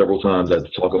draw it several times. I had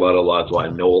to talk about it a lot, so I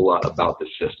know a lot about the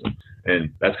system.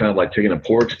 And that's kind of like taking a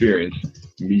poor experience,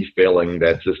 me failing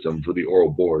that system for the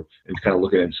oral board and kind of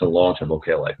looking into the long term.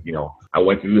 Okay, like, you know, I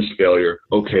went through this failure.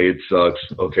 Okay, it sucks.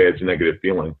 Okay, it's a negative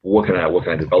feeling. What can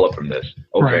I develop from this?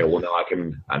 Okay, well now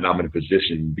I'm in a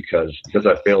position because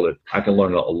I failed it. I can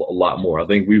learn a lot more. I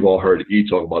think we've all heard E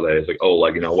talk about that. It's like, oh,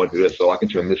 like, you know, I went through this, so I can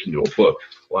turn this into a book.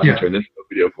 Well, I can turn this into a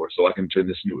video course, so I can turn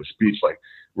this into a speech. Like,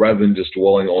 rather than just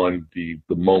dwelling on the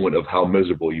moment of how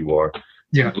miserable you are,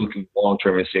 looking long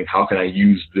term and saying, how can I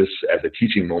use this as a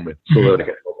teaching moment so that I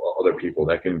can help other people?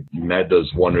 That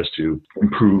does wonders to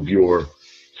improve your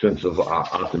sense of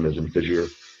optimism, because you're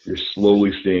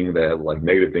slowly seeing that like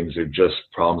negative things are just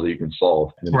problems that you can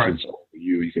solve, and if you can solve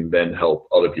you can then help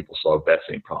other people solve that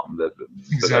same problem.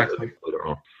 Exactly.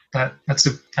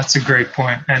 That's a great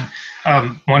point.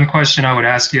 And one question I would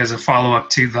ask you as a follow-up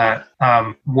to that,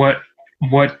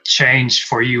 what changed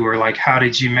for you, or like how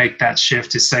did you make that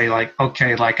shift to say like,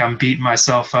 okay, like I'm beating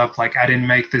myself up, like I didn't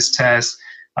make this test,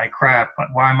 like crap, but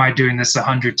why am I doing this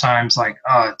 100 times? Like,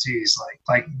 oh geez,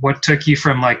 like what took you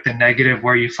from like the negative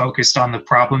where you focused on the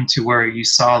problem to where you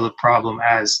saw the problem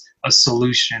as a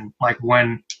solution? Like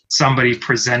when somebody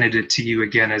presented it to you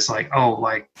again as like, oh,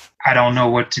 like I don't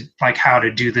know how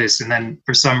to do this, and then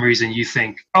for some reason you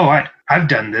think, oh, I've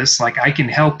done this, like I can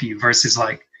help you, versus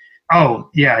like, oh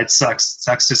yeah, it sucks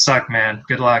to suck, man,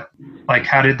 good luck. Like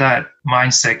how did that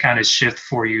mindset kind of shift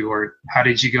for you, or how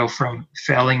did you go from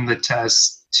failing the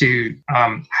test to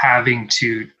having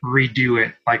to redo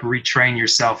it, like retrain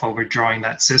yourself over drawing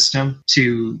that system,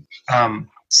 to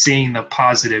seeing the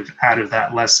positive out of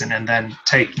that lesson and then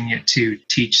taking it to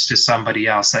teach to somebody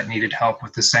else that needed help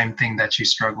with the same thing that you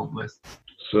struggled with?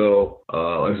 So,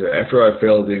 like I said, after I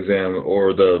failed the exam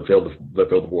or failed the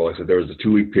board, like I said, there was a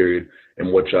 2-week period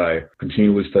in which I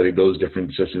continually studied those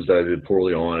different systems that I did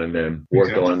poorly on, and then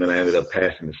worked on, and then I ended up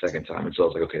passing the second time. And so I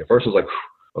was like, okay, at first I was like,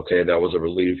 okay, that was a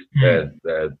relief.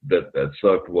 That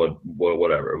sucked.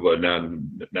 Whatever. But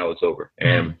now it's over.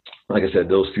 And like I said,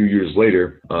 those few years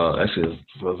later, actually,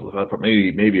 it was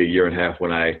maybe a year and a half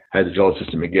when I had to draw the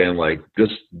system again. Like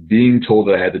just being told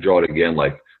that I had to draw it again,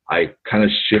 like I kind of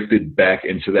shifted back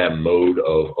into that mode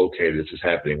of, okay, this is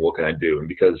happening. What can I do? And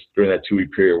because during that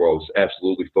 2-week period where I was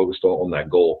absolutely focused on that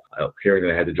goal, hearing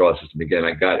that I had to draw a system again,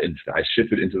 I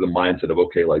shifted into the mindset of,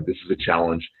 okay, like this is a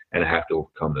challenge and I have to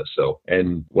overcome this. So,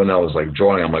 and when I was like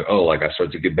drawing, I'm like, oh, like I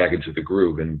started to get back into the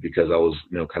groove. And because I was,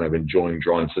 kind of enjoying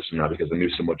drawing the system now because I knew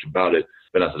so much about it,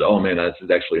 then I said, oh man, this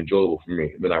is actually enjoyable for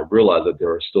me. And then I realized that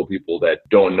there are still people that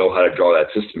don't know how to draw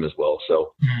that system as well.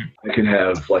 So I can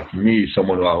have like me,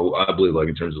 someone who I believe like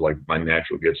in terms of like my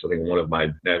natural gifts, I think one of my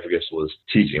natural gifts was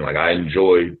teaching. Like I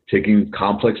enjoy taking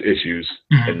complex issues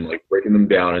and like breaking them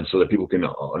down and so that people can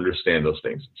understand those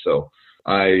things. So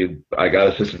I got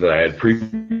a system that I had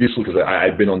previously because I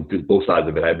had been on both sides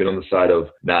of it. I'd been on the side of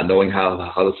not knowing how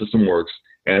the system works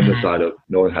and the side of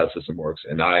knowing how the system works.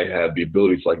 And I have the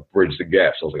ability to like bridge the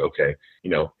gap. So I was like, okay,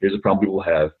 here's a problem people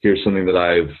have. Here's something that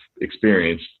I've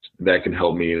experienced that can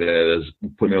help me, that is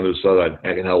put me on the other side.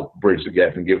 I can help bridge the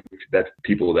gap and give that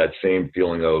people that same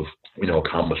feeling of,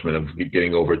 accomplishment of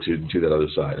getting over to that other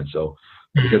side. And so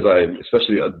because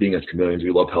especially being as chameleons,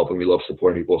 we love helping, we love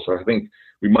supporting people. So I think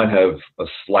we might have a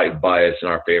slight bias in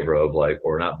our favor of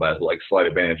or not bias, but slight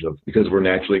advantage of, because we're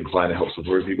naturally inclined to help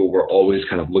support people. We're always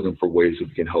kind of looking for ways that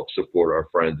we can help support our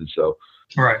friends. And so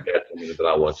that's something that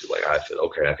I want to, I said,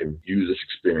 okay, I can use this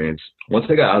experience. Once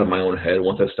I got out of my own head,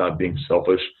 once I stopped being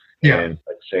selfish and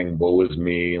saying, woe is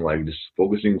me, and just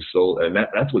focusing and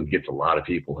that's what gets a lot of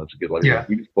people. That's if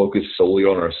we focus solely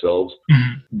on ourselves,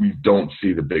 we don't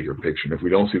see the bigger picture. And if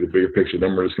we don't see the bigger picture,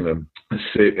 then we're just going to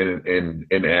sit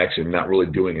in action, not really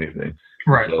doing anything.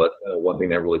 Right. So that's one thing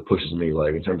that really pushes me,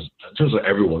 in terms of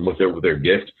everyone with their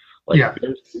gift.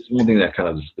 There's one thing that kind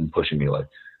of has been pushing me.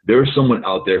 There's someone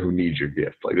out there who needs your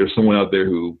gift. There's someone out there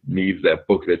who needs that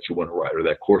book that you want to write or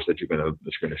that course that you're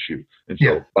gonna shoot. And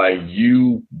so by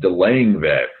you delaying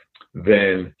that,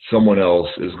 then someone else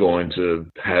is going to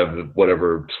have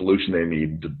whatever solution they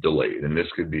need delayed. And this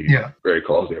could be very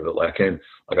costly.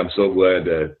 I'm so glad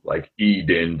that E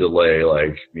didn't delay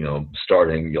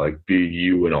starting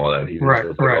BU and all that.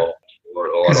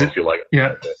 I don't feel like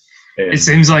it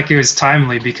seems like it was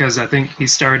timely because I think they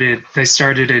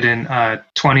started it in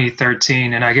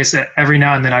 2013. And I guess that every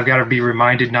now and then I've got to be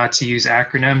reminded not to use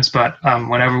acronyms, but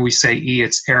whenever we say E,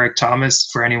 it's Eric Thomas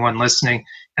for anyone listening.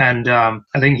 And I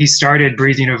think he started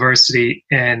Breathe University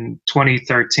in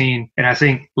 2013. And I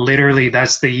think literally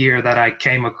that's the year that I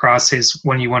came across his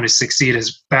When You Want to Succeed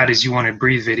as Bad as You Want to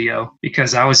Breathe video,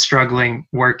 because I was struggling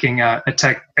working a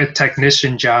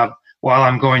technician job while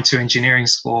I'm going to engineering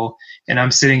school. And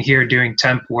I'm sitting here doing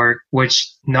temp work, which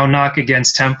no knock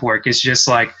against temp work. It's just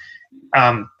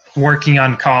working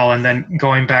on call and then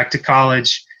going back to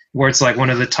college where it's like one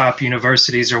of the top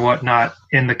universities or whatnot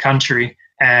in the country.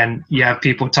 And you have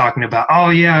people talking about,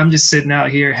 oh yeah, I'm just sitting out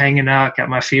here hanging out, got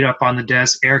my feet up on the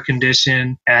desk, air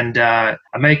conditioned, and I'm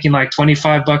making like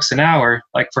 $25 an hour,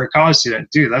 like for a college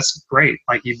student. Dude, that's great.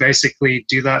 Like you basically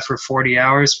do that for 40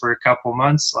 hours for a couple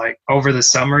months, like over the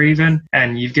summer even,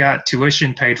 and you've got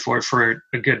tuition paid for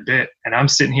a good bit. And I'm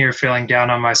sitting here feeling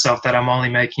down on myself that I'm only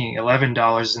making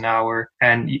 $11 an hour.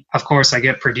 And of course I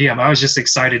get per diem. I was just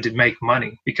excited to make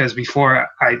money because before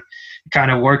I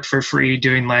kind of worked for free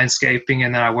doing landscaping,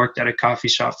 and then I worked at a coffee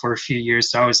shop for a few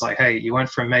years. So I was like, hey, you went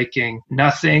from making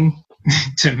nothing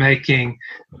to making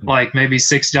like maybe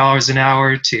 $6 an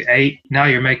hour to $8. Now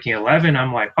you're making 11.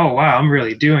 I'm like, oh wow, I'm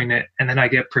really doing it. And then I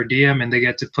get per diem and they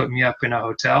get to put me up in a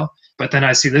hotel. But then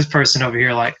I see this person over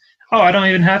here like, oh, I don't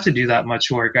even have to do that much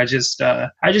work. I just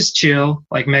chill.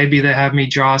 Like maybe they have me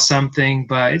draw something,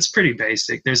 but it's pretty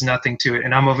basic. There's nothing to it.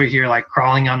 And I'm over here like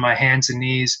crawling on my hands and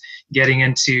knees, getting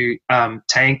into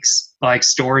tanks, like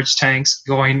storage tanks,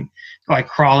 going like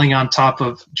crawling on top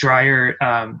of dryer,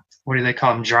 what do they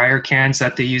call them? Dryer cans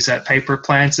that they use at paper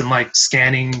plants, and like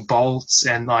scanning bolts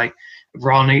and like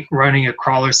running a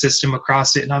crawler system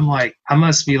across it. And I'm like, I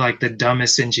must be like the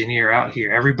dumbest engineer out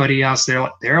here. Everybody else,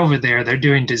 they're over there, they're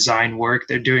doing design work,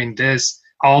 they're doing this.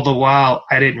 All the while,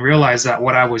 I didn't realize that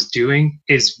what I was doing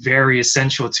is very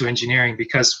essential to engineering,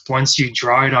 because once you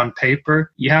draw it on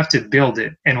paper, you have to build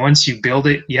it. And once you build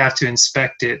it, you have to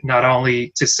inspect it, not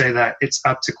only to say that it's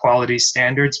up to quality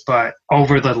standards, but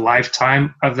over the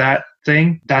lifetime of that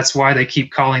thing. That's why they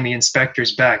keep calling the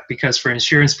inspectors back, because for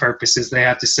insurance purposes, they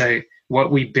have to say, what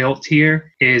we built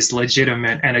here is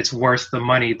legitimate and it's worth the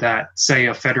money that, say,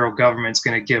 a federal government's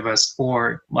going to give us.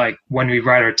 Or like when we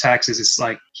write our taxes, it's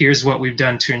like, here's what we've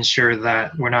done to ensure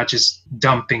that we're not just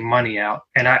dumping money out.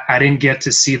 And I didn't get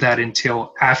to see that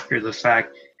until after the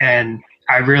fact. And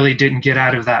I really didn't get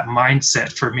out of that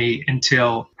mindset for me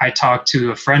until I talked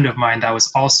to a friend of mine that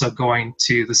was also going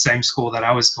to the same school that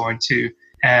I was going to.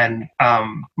 And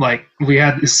like we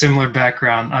had a similar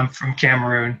background. I'm from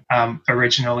Cameroon,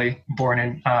 originally born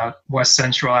in West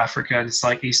Central Africa. It's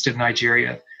like east of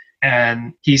Nigeria.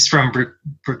 And he's from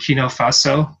Burkina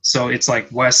Faso. So it's like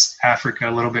West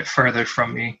Africa, a little bit further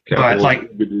from me. But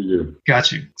like,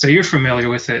 got you. So you're familiar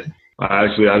with it. I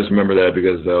just remember that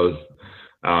because that was,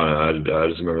 I don't know, I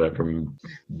just remember that from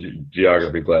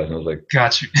geography class. And I was like,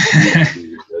 got you.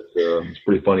 It's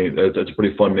pretty funny. That's a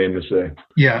pretty fun name to say.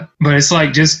 Yeah, but it's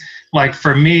like, just like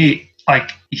for me,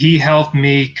 like he helped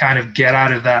me kind of get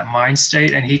out of that mind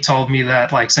state. And he told me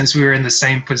that like, since we were in the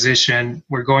same position,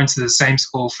 we're going to the same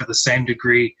school for the same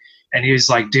degree. And he was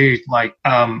like, dude, like,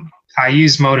 I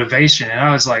use motivation. And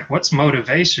I was like, what's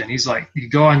motivation? He's like, you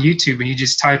go on YouTube and you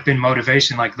just type in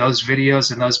motivation, like those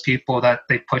videos and those people that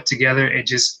they put together. It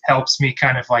just helps me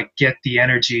kind of like get the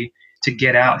energy to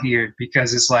get out here,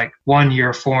 because it's like, one,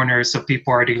 you're a foreigner, so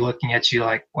people are already looking at you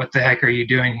like, what the heck are you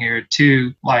doing here?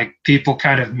 Two, like people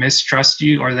kind of mistrust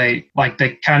you, or they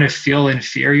kind of feel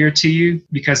inferior to you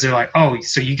because they're like, oh,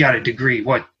 so you got a degree.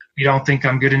 What, you don't think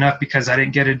I'm good enough because I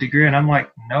didn't get a degree? And I'm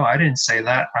like, no, I didn't say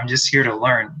that. I'm just here to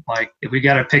learn. Like if we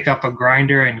got to pick up a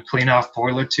grinder and clean off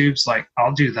boiler tubes, like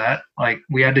I'll do that. Like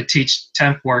we had to teach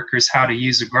temp workers how to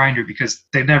use a grinder because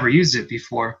they've never used it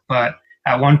before. But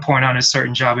at one point on a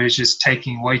certain job, it was just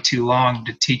taking way too long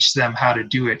to teach them how to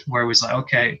do it, where it was like,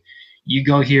 okay, you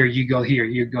go here, you go here,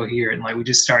 you go here. And like, we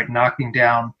just start knocking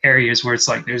down areas where it's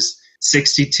like, there's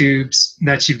 60 tubes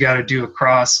that you've got to do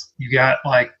across. You got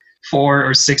like 4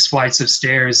 or 6 flights of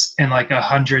stairs and like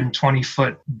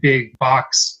 120-foot big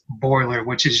box boiler,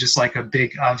 which is just like a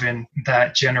big oven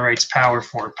that generates power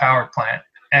for a power plant.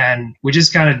 And we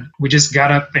just got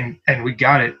up and we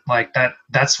got it. Like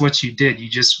that's what you did. You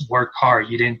just work hard.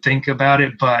 You didn't think about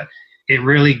it, but it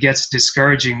really gets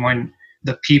discouraging when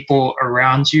the people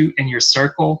around you in your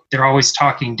circle, they're always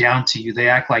talking down to you. They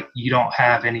act like you don't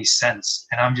have any sense.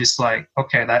 And I'm just like,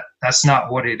 okay, that's not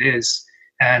what it is.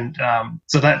 And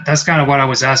so that's kind of what I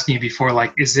was asking you before.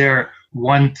 Like, is there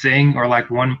one thing or like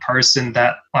one person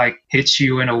that like hits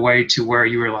you in a way to where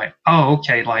you were like, oh,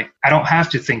 okay, like I don't have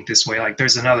to think this way. Like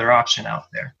there's another option out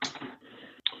there.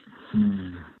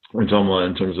 In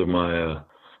terms of my,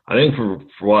 I think for a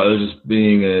while it was just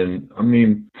being in, I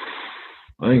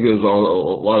think it was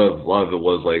a lot of it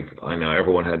was like, I know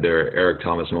everyone had their Eric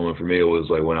Thomas moment. For me, it was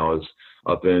like when I was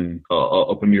up in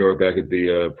New York back at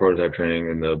the prototype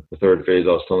training and the third phase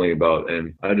I was telling you about,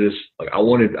 and I just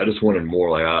wanted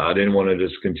more. Like I didn't want to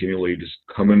just continually just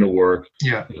come into work.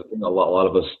 Yeah, a lot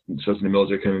of us just in the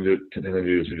military tend to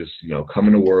do is we just come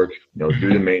into work, do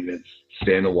the maintenance,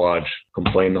 stand and watch,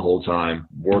 complain the whole time.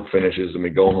 Work finishes and we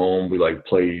go home. We like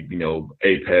play,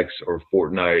 Apex or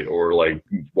Fortnite or like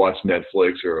watch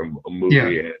Netflix or a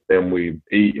movie, and then we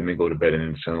eat and then go to bed.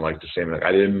 And it's kind of like the same. Like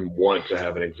I didn't want to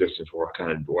have an existence where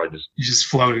you're just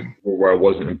floating, where I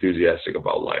wasn't enthusiastic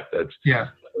about life. That's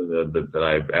that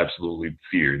I absolutely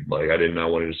feared. Like I did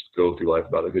not want to just go through life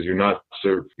about it, because you're not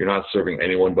serving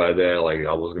anyone by that. Like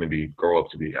I was going to grow up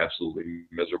to be absolutely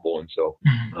miserable. And so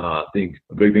I think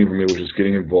a big thing for me was just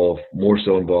getting more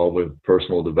so involved with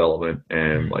personal development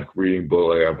and like reading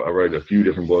books. Like I read a few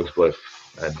different books, but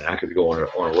I could go on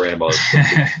a rant about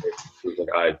it. Like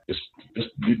I just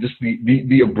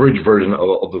the abridged version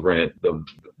of the rant,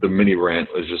 the mini rant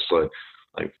was just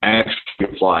like actually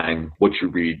applying what you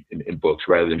read in books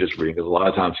rather than just reading. Because a lot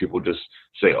of times people just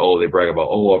say, they brag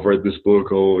about, I've read this book.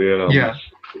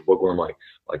 This book where I'm like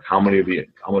how much of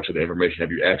the information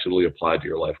have you actually applied to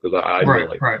your life? Because I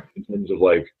know, in terms of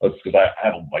because I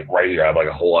have right here, I have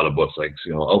a whole lot of books.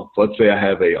 Let's say I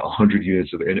have 100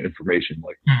 units of information.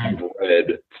 I've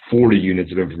read 40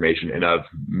 units of information and I've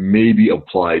maybe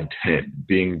applied 10,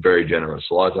 being very generous.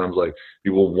 A lot of times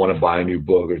people want to buy a new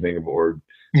book or think or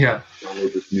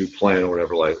this new plan or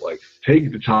whatever.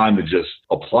 Take the time to just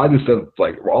apply this stuff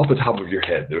off the top of your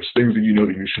head. There's things that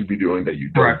that you should be doing that you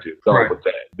don't do. Start with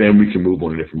that. Then we can move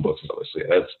on to different books. Obviously,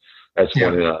 that's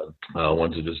one thing I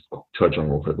wanted to just touch on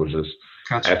real quick, was just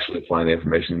actually applying the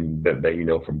information that you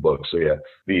know from books. So it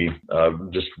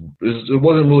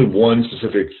wasn't really one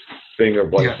specific thing or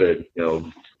like that.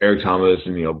 Eric Thomas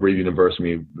and Breathe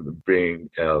University being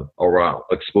around,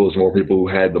 exposed to more people who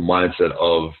had the mindset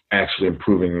of actually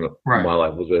improving my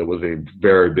life was a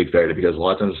very big factor, because a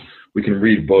lot of times we can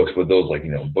read books, but those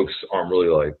books aren't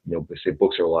really they say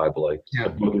books are alive, but a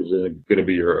book is going to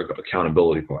be your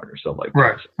accountability partner, stuff like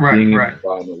that. Being in an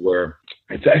environment where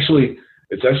it's actually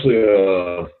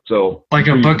so like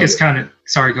a book is kind of,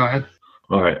 sorry, go ahead.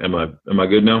 All right. Am I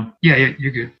good now? Yeah,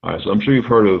 you're good. All right. So I'm sure you've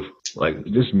heard of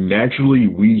just naturally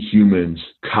we humans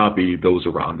copy those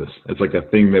around us. It's like a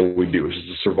thing that we do. It's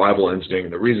just a survival instinct.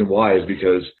 And the reason why is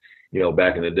because,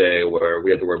 back in the day where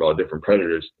we had to worry about different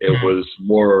predators, it was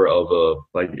more of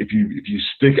if you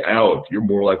stick out, you're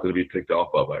more likely to be picked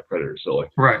off by a predator. So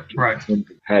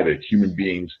habit, human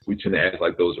beings, we tend to act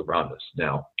like those around us.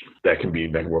 Now that can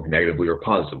work negatively or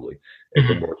positively.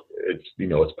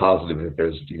 It's positive if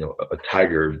there's a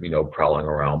tiger prowling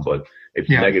around, but it's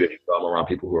negative if I'm around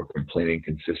people who are complaining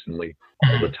consistently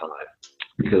all the time,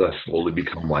 because I slowly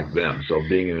become like them. So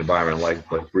being in an environment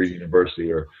like Breathe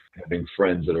University, or having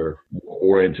friends that are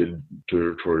oriented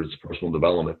towards personal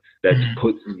development, that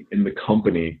puts me in the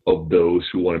company of those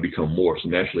who want to become more. So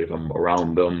naturally, if I'm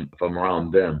around them,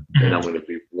 then I'm going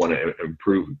to want to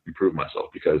improve myself,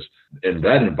 because in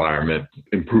that environment,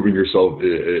 improving yourself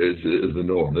is the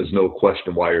norm. There's no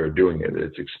question why you're doing it.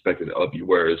 It's expected of you.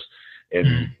 Whereas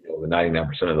in the 99%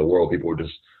 of the world, people are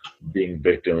just being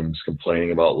victims,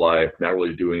 complaining about life, not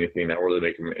really doing anything, not really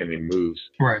making any moves.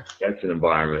 Right. That's an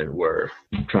environment where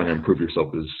trying to improve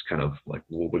yourself is kind of like,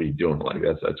 well, what are you doing?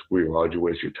 That's weird. Why'd you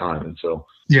waste your time? And so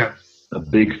a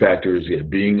big factor is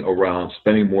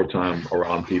spending more time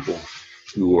around people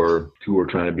who are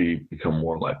trying to become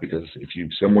more like, because if you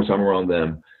spend more time around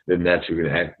them, then that's who you're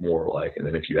going to act more like. And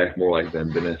then if you act more like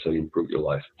them, then that's how you improve your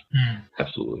life.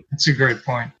 Absolutely. That's a great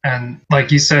point. And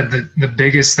like you said, the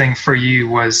biggest thing for you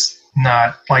was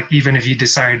not even if you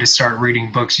decided to start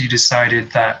reading books, you decided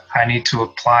that I need to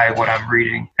apply what I'm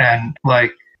reading. And I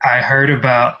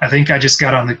think I just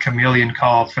got on the Chameleon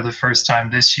call for the first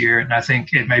time this year, and I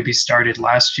think it maybe started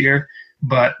last year.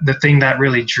 But the thing that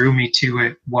really drew me to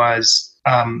it was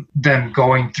them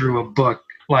going through a book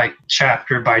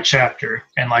chapter by chapter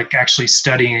and actually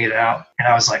studying it out. And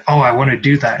I was like, I want to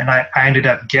do that. And I ended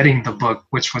up getting the book,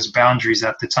 which was Boundaries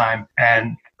at the time.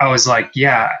 And I was like,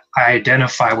 I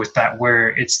identify with that, where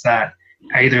it's that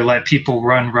I either let people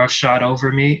run roughshod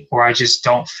over me, or I just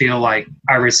don't feel like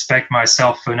I respect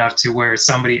myself enough to where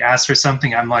somebody asks for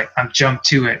something, I'm jump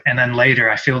to it. And then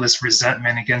later I feel this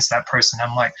resentment against that person.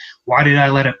 I'm like, why did I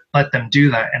let them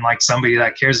do that? And somebody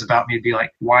that cares about me would be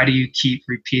like, why do you keep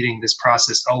repeating this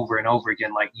process over and over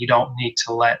again? You don't need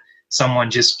to let someone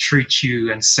just treat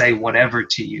you and say whatever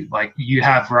to you. You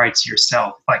have rights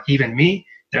yourself. Even me,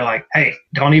 they're like, hey,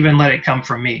 don't even let it come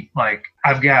from me.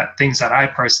 I've got things that I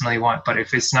personally want, but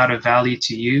if it's not of value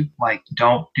to you,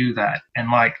 don't do that. And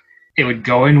it would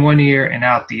go in one ear and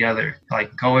out the other,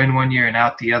 go in one ear and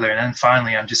out the other. And then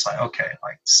finally I'm just okay,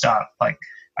 stop.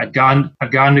 I've gone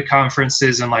to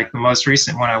conferences, and the most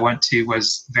recent one I went to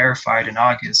was Verified in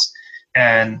August.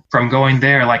 And from going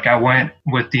there, I went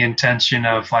with the intention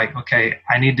of okay,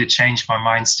 I need to change my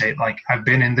mind state. I've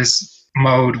been in this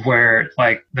mode where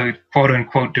like the quote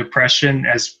unquote depression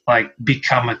has like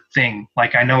become a thing.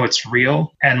 Like I know it's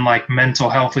real and like mental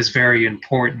health is very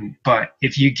important, but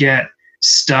if you get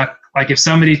stuck, like if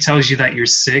somebody tells you that you're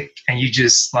sick and you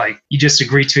just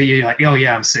agree to it, you're like, oh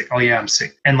yeah, I'm sick. Oh yeah, I'm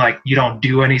sick. And like you don't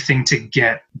do anything to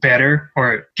get better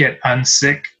or get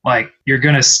unsick, like you're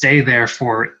going to stay there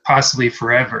for possibly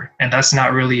forever. And that's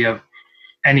not really of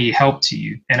any help to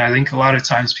you. And I think a lot of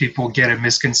times people get a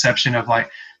misconception of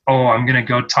like, oh, I'm going to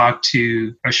go talk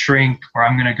to a shrink, or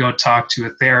I'm going to go talk to a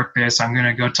therapist. I'm going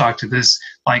to go talk to this.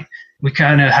 Like we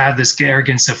kind of have this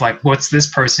arrogance of like, what's this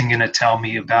person going to tell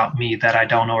me about me that I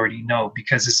don't already know?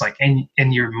 Because it's like in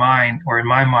your mind, or in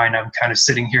my mind, I'm kind of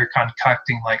sitting here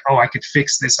concocting like, oh, I could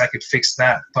fix this, I could fix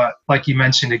that. But like you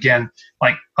mentioned again,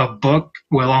 like a book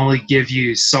will only give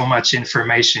you so much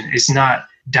information. It's not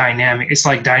dynamic. It's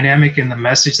like dynamic in the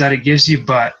message that it gives you,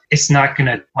 but it's not going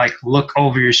to like look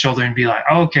over your shoulder and be like,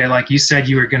 oh, okay, like you said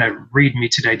you were going to read me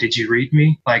today. Did you read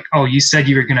me? Like, oh, you said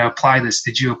you were going to apply this.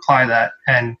 Did you apply that?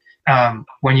 And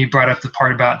when you brought up the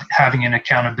part about having an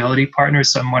accountability partner,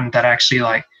 someone that actually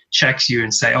like checks you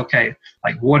and say, okay,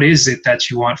 like what is it that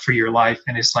you want for your life?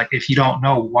 And it's like, if you don't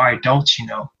know, why don't you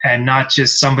know? And not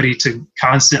just somebody to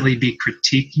constantly be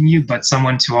critiquing you, but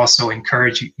someone to also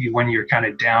encourage you when you're kind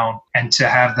of down, and to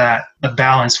have that the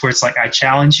balance where it's like, I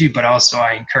challenge you, but also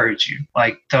I encourage you.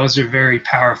 Like those are very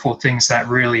powerful things that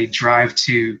really drive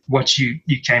to what you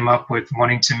came up with,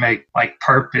 wanting to make like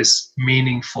purpose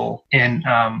meaningful in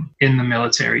the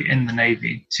military, in the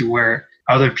Navy, to where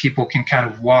other people can kind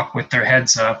of walk with their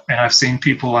heads up. And I've seen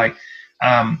people like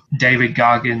David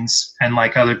Goggins and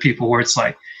like other people where it's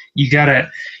like, you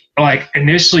gotta like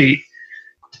initially,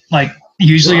 like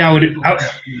usually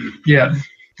yeah,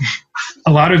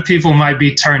 a lot of people might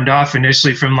be turned off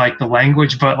initially from like the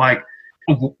language, but like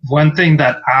one thing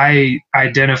that I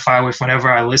identify with whenever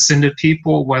I listen to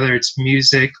people, whether it's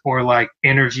music or like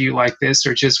interview like this,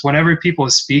 or just whenever people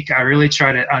speak, I really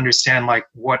try to understand like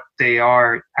what they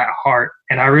are at heart.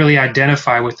 And I really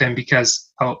identify with them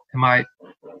because,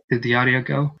 did the audio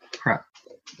go? Crap.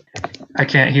 I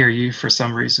can't hear you for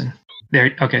some reason.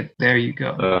 There. Okay. There you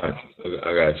go.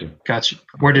 I got you. Got you.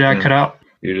 Where did I cut out?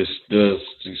 You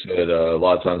said a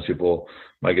lot of times people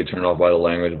might get turned off by the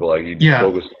language, but like you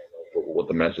focus what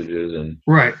the message is. And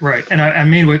right. And I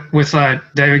mean with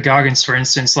David Goggins, for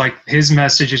instance, like his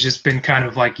message has just been kind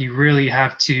of like, you really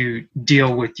have to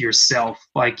deal with yourself.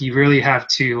 Like you really have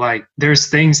to, like, there's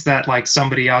things that like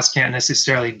somebody else can't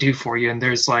necessarily do for you, and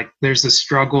there's a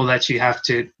struggle that you have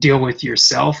to deal with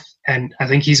yourself. And I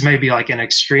think he's maybe like an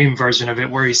extreme version of it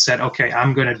where he said, okay,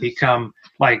 I'm going to become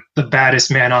like the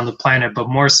baddest man on the planet. But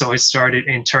more so it started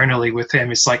internally with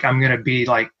him. It's like, I'm going to be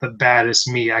like the baddest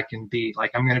me I can be.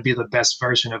 Like I'm going to be the best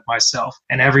version of myself.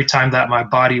 And every time that my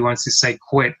body wants to say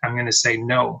quit, I'm going to say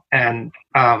no. And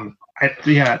I'll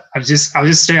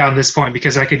just stay on this point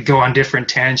because I could go on different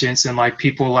tangents, and like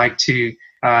people like to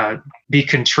be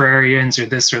contrarians or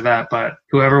this or that, but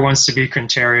whoever wants to be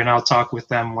contrarian, I'll talk with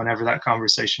them whenever that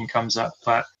conversation comes up.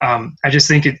 But I just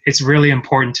think it's really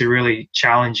important to really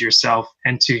challenge yourself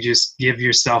and to just give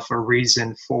yourself a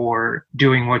reason for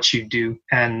doing what you do.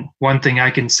 And one thing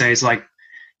I can say is like,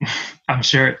 I'm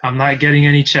sure I'm not getting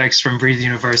any checks from Breathe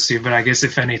University, but I guess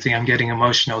if anything, I'm getting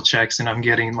emotional checks, and I'm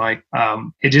getting like,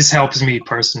 it just helps me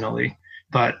personally.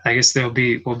 But I guess we'll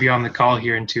be on the call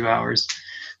here in 2 hours.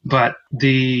 But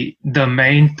the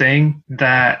main thing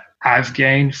that I've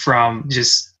gained from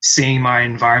just seeing my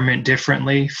environment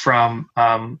differently, from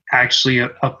actually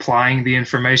applying the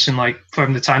information, like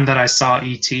from the time that I saw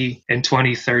ET in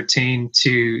 2013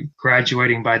 to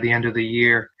graduating by the end of the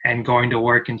year and going to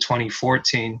work in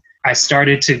 2014, I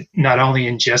started to not only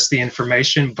ingest the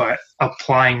information, but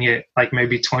applying it like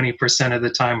maybe 20% of the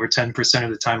time or 10% of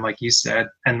the time, like you said.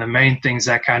 And the main things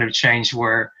that kind of changed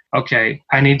were, okay,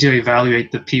 I need to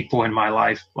evaluate the people in my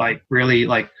life, like really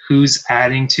like who's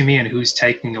adding to me and who's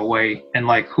taking away, and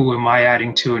like who am I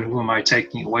adding to and who am I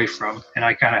taking away from. And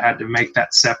I kind of had to make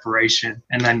that separation.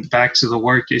 And then back to the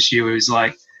work issue, it was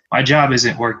like, my job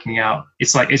isn't working out.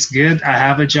 It's like, it's good, I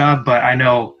have a job, but I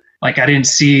know like I didn't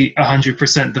see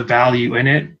 100% the value in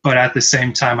it, but at the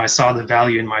same time, I saw the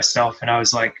value in myself, and I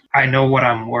was like, I know what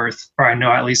I'm worth, or I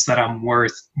know at least that I'm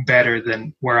worth better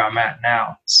than where I'm at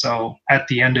now. So at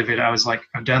the end of it, I was like,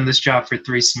 I've done this job for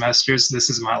 3 semesters. This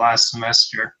is my last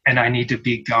semester, and I need to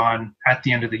be gone at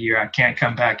the end of the year. I can't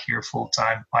come back here full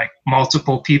time. Like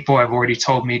multiple people have already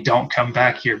told me, don't come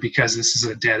back here because this is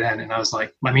a dead end. And I was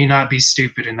like, let me not be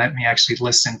stupid and let me actually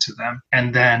listen to them.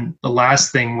 And then the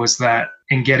last thing was that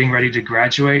and getting ready to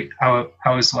graduate, I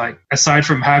was like, aside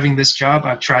from having this job,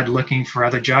 I've tried looking for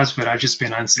other jobs, but I've just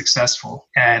been unsuccessful.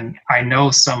 And I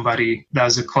know somebody that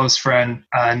was a close friend,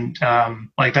 and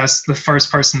like that's the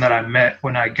first person that I met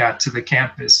when I got to the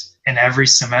campus. And every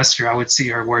semester I would see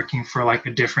her working for like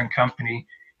a different company.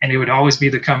 And it would always be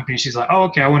the company. She's like, oh,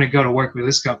 okay, I want to go to work with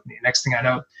this company. Next thing I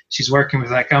know, she's working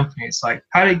with that company. It's like,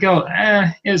 how did it go?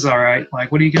 It's all right.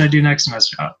 Like, what are you going to do next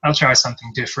semester? I'll try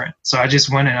something different. So I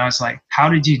just went and I was like, how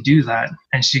did you do that?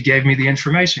 And she gave me the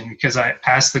information because I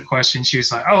asked the question. She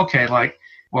was like, oh, okay, like,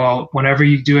 well, whenever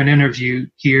you do an interview,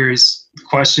 here's the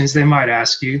questions they might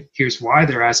ask you. Here's why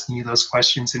they're asking you those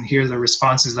questions. And here are the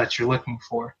responses that you're looking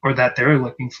for or that they're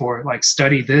looking for. Like,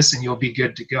 study this and you'll be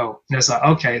good to go. And it's like,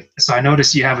 okay, so I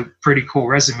noticed you have a pretty cool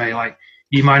resume. Like,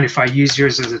 do you mind if I use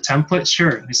yours as a template?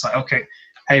 Sure. And it's like, okay,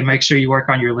 hey, make sure you work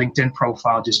on your LinkedIn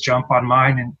profile. Just jump on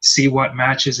mine and see what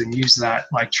matches and use that.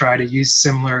 Like, try to use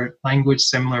similar language,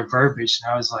 similar verbiage.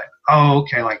 And I was like, oh,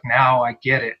 okay, like now I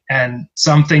get it. And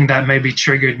something that maybe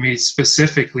triggered me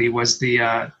specifically was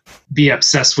the Be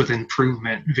Obsessed with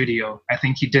Improvement video. I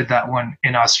think he did that one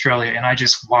in Australia, and I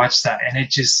just watched that, and it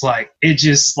just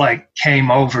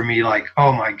came over me like,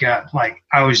 oh my God. Like,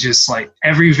 I was just like,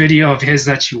 every video of his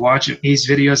that you watch, these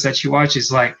videos that you watch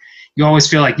is like, you always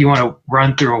feel like you want to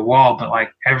run through a wall, but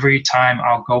like every time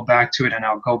I'll go back to it and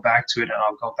I'll go back to it and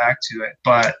I'll go back to it.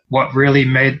 But what really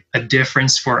made a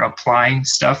difference for applying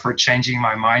stuff or changing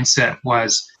my mindset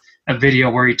was a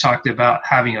video where he talked about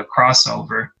having a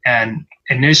crossover. And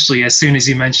initially, as soon as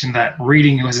he mentioned that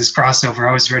reading was his crossover,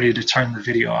 I was ready to turn the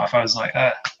video off. I was like,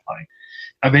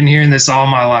 I've been hearing this all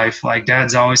my life. Like,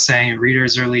 Dad's always saying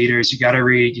readers are leaders. You got to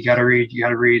read, you got to read, you got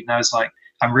to read. And I was like,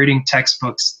 I'm reading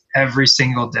textbooks every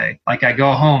single day. Like, I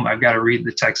go home, I've got to read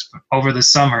the textbook. Over the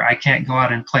summer, I can't go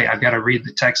out and play. I've got to read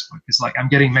the textbook. It's like I'm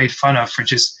getting made fun of for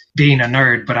just being a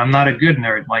nerd, but I'm not a good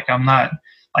nerd. Like,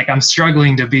 I'm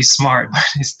struggling to be smart, but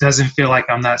it doesn't feel like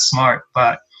I'm that smart.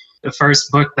 But the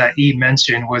first book that he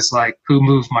mentioned was like, Who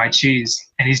Moved My Cheese?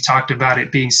 And he's talked about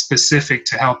it being specific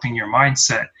to helping your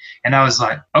mindset. And I was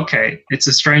like, okay, it's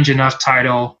a strange enough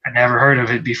title. I never heard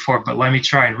of it before, but let me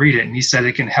try and read it. And he said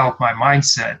it can help my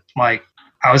mindset. Like,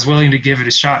 I was willing to give it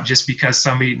a shot just because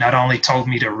somebody not only told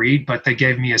me to read, but they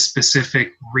gave me a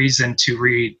specific reason to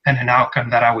read and an outcome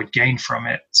that I would gain from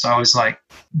it. So I was like,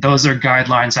 those are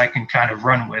guidelines I can kind of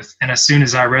run with. And as soon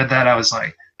as I read that, I was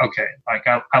like, okay, like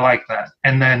I like that.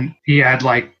 And then he had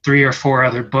like 3 or 4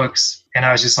 other books. And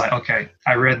I was just like, okay,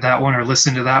 I read that one or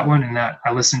listened to that one, and that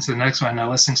I listened to the next one, and I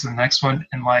listened to the next one.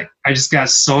 And like, I just got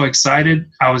so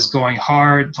excited. I was going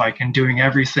hard, like, and doing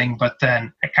everything. But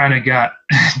then I kind of got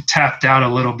tapped out a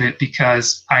little bit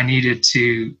because I needed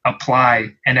to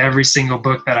apply. And every single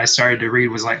book that I started to read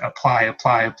was like, apply,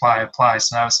 apply, apply, apply.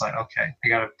 So I was like, okay, I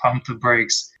got to pump the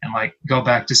brakes and like go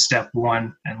back to step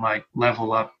 1 and like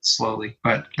level up slowly.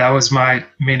 But that was my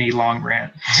mini long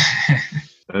rant.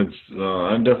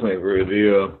 I definitely agree with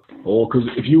you. Well, because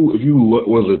if you look,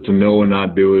 was it to know and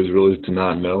not do is really to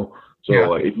not know. So Yeah.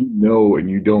 like, if you know and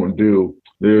you don't do,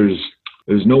 there's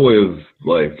no way of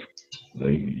like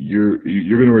you're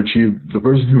going to achieve. The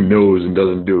person who knows and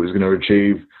doesn't do is going to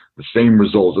achieve the same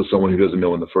results as someone who doesn't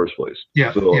know in the first place.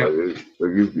 Yeah. So Yeah.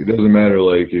 like, it doesn't matter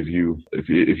like if you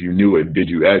knew it, did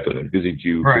you act on it? Because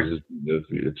Right.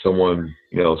 if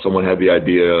someone had the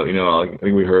idea, I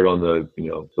think we heard on the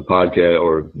the podcast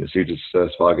or CJ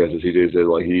Success podcast that CJ said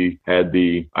like he had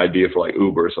the idea for like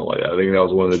Uber or something like that. I think that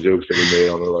was one of the jokes that he made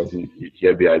on the like he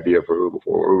had the idea for Uber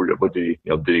before Uber, but did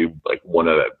he like want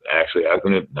to actually act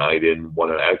on it? No, he didn't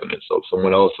want to act on it. So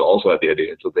someone else also had the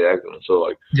idea, so they acted on it. So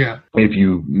like, Yeah. if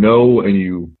you know and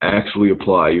you actually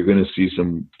apply, you're going to see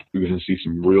some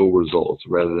real results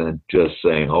rather than just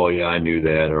saying, oh yeah, I knew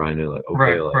that, or I knew like,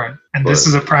 okay, Right. And this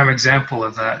is a prime example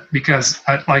of that because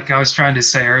like I was trying to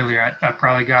say earlier, I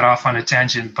probably got off on a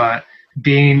tangent, but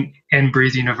being in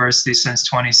Breathe University since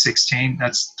 2016,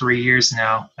 that's 3 years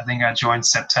now. I think I joined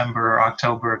September or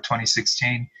October of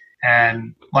 2016.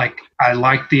 And like, I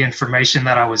liked the information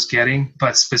that I was getting,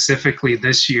 but specifically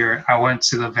this year, I went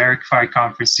to the Verify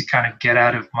conference to kind of get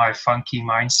out of my funky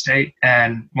mind state.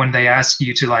 And when they ask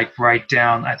you to like write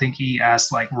down, I think he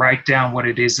asked like, write down what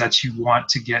it is that you want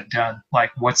to get done.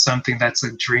 Like, what's something that's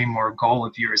a dream or a goal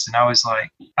of yours? And I was like,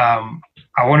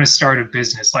 I want to start a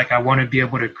business. Like, I want to be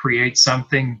able to create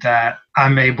something that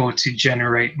I'm able to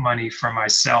generate money for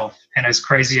myself. And as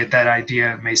crazy as that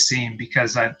idea may seem,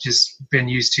 because I've just been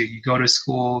used to, you go to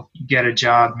school, you get a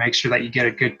job, make sure that you get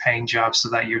a good paying job so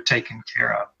that you're taken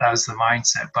care of. That was the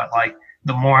mindset. But like,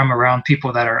 the more I'm around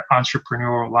people that are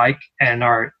entrepreneurial like and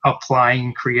are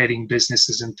applying, creating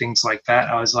businesses and things like that,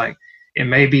 I was like, it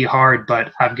may be hard,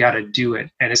 but I've got to do it.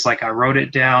 And it's like I wrote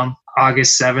it down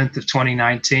August 7th of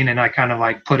 2019, and I kind of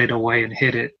like put it away and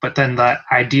hid it. But then that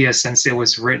idea, since it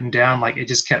was written down, like it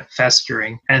just kept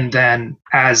festering. And then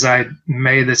as I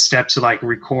made the step to like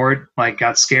record, like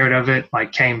got scared of it,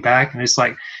 like came back, and it's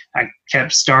like I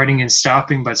kept starting and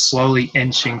stopping, but slowly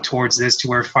inching towards this to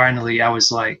where finally I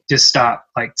was like, just stop,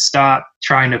 like stop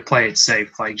trying to play it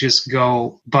safe, like just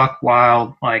go buck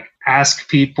wild, like ask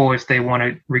people if they want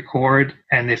to record.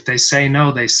 And if they say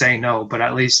no, they say no. But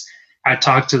at least I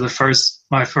talked to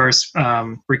my first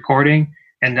recording,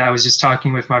 and I was just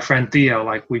talking with my friend Theo.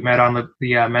 Like we met on the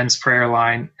men's prayer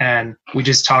line, and we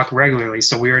just talk regularly.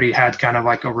 So we already had kind of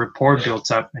like a rapport built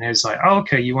up. And he was like, "Oh,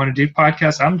 okay, you want to do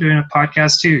podcasts? I'm doing a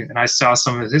podcast too." And I saw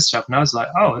some of his stuff, and I was like,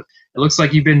 "Oh, it looks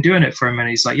like you've been doing it for a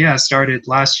minute." He's like, "Yeah, I started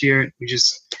last year." We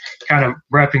just kind of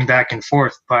repping back and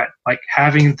forth, but like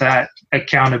having that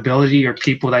accountability or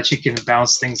people that you can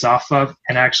bounce things off of,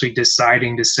 and actually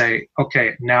deciding to say,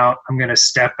 okay, now I'm going to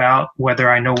step out, whether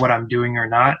I know what I'm doing or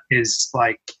not, is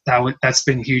like that's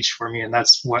been huge for me. And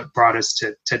that's what brought us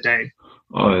to today.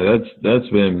 Oh, that's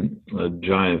been a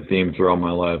giant theme throughout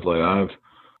my life. Like I've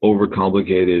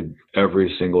overcomplicated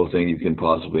every single thing you can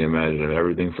possibly imagine.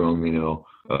 Everything from,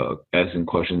 asking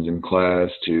questions in class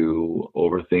to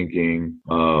overthinking,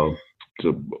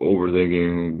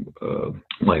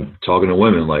 like talking to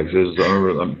women. Like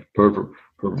perfect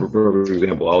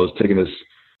example. I was taking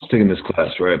this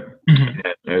class, right? Mm-hmm.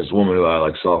 And there's a woman who I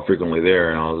like saw frequently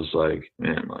there, and I was like,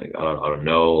 man, like I don't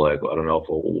know, like I don't know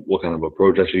what kind of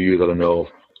approach I should use. I don't know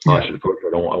if I should approach.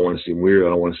 I want to seem weird. I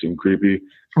don't want to seem creepy.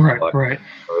 Right.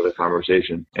 The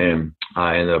conversation, and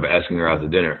I ended up asking her out to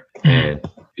dinner, and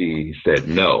she said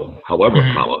no. However,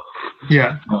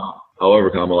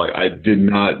 like I did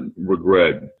not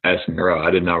regret asking her out.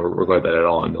 I did not regret that at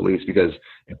all in the least, because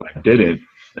if I didn't,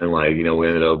 and like we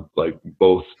ended up like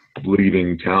both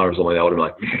leaving town or something like that, I would have been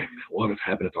like, man, what would have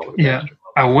happened if I would have asked her?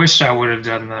 I wish I would have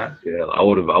done that. Yeah, that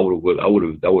would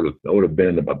have been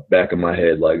in the back of my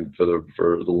head like for the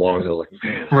longest. I was like,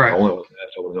 man, right. I want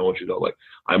to know what you know. Like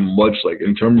I'm much like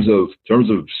in terms of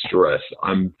stress,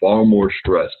 I'm far more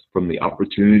stressed from the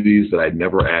opportunities that I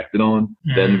never acted on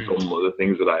than from the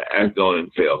things that I acted on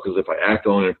and failed. Because if I act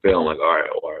on and fail, I'm like, all right,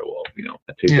 well,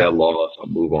 I take that loss, I'll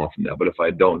move on from that. But if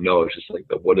I don't know, it's just like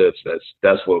the what ifs.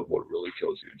 That's what really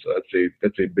kills you. So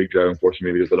that's a big driving force for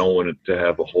me, because I don't want it to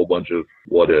have a whole bunch of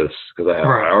what ifs, because I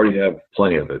already have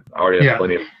plenty of it. I already have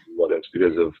plenty of what ifs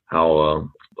because of how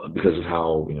because of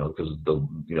the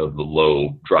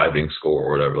low driving score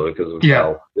or whatever. Because of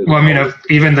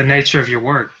even the nature of your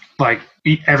work, like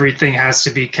everything has to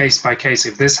be case by case.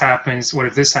 If this happens, what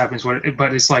if this happens?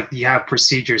 But it's like you have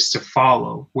procedures to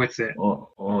follow with it.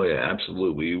 Oh yeah,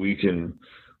 absolutely.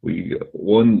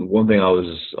 One thing I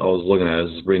was looking at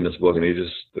is reading this book, and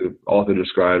the author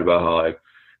described about how like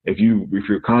if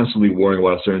you're constantly worrying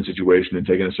about a certain situation and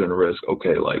taking a certain risk,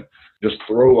 okay, like just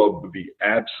throw up the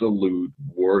absolute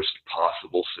worst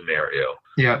possible scenario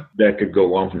that could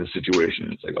go wrong from the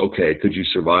situation. It's like, okay, could you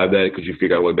survive that? Could you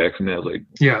figure out a way back from that? I was like,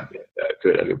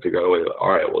 I could figure out a way. All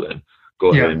right, well then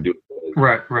go ahead and do it.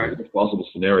 Right. The possible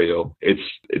scenario, it's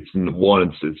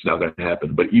not going to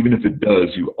happen. But even if it does,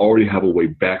 you already have a way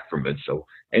back from it. So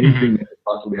anything that could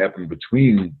possibly happen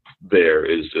between there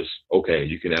is just okay.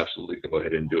 You can absolutely go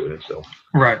ahead and do it. And so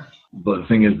But the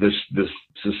thing is, this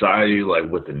society, like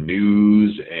with the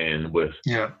news and with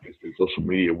social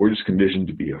media, we're just conditioned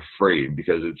to be afraid,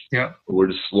 because we're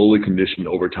just slowly conditioned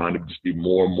over time to just be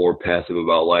more and more passive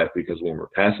about life. Because when we're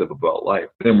passive about life,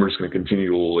 then we're just going to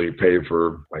continually pay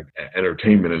for like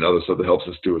entertainment and other stuff that helps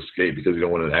us to escape, because we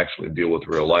don't want to actually deal with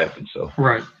real life. And so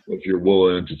if you're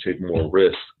willing to take more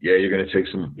risks, you're going to take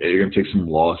some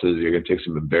losses, you're going to take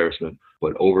some embarrassment,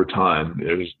 but over time,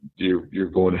 you're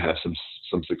going to have some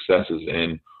successes,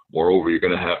 and moreover, you're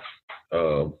going to have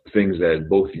things that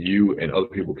both you and other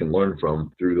people can learn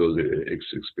from through those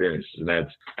experiences. And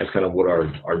that's kind of what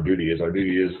our duty is. Our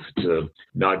duty is to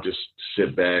not just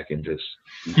sit back and just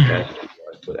be passive,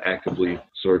 but actively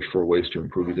search for ways to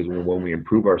improve, because when we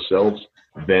improve ourselves,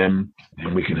 then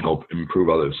we can help improve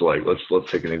others. So like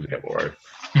let's take an example, right?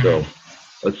 So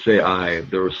let's say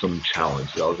there was some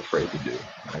challenge that I was afraid to do.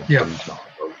 I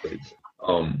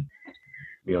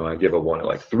give up on it.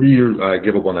 Like 3 years, I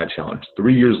give up on that challenge.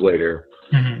 3 years later,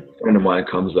 a friend of mine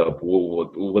comes up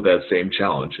with that same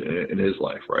challenge in his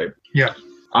life, right? Yeah.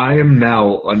 I am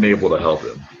now unable to help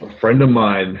him. A friend of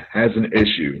mine has an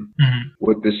issue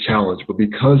with this challenge, but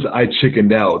because I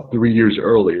chickened out 3 years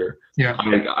earlier,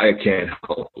 I can't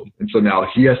help him. And so now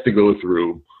he has to go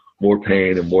through more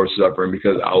pain and more suffering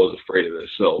because I was afraid of this.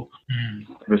 So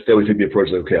instead we take the approach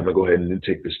like, okay, I'm going to go ahead and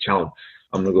take this challenge.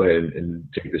 I'm going to go ahead and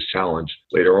take this challenge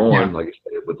later on, like I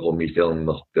said, with the whole me failing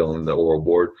the oral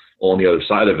board. On the other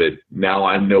side of it, now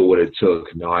I know what it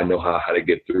took. Now I know how to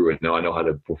get through it. Now I know how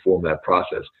to perform that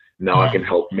process. Now I can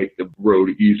help make the road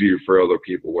easier for other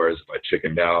people. Whereas if I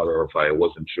chickened out or if I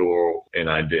wasn't sure and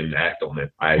I didn't act on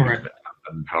it,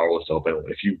 I'm powerless to help anyone.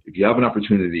 If you have an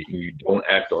opportunity and you don't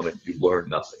act on it, you learn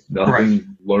nothing. You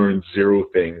learn zero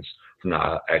things from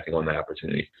not acting on the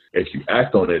opportunity. If you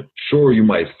act on it, sure, you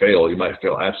might fail. You might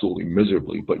fail absolutely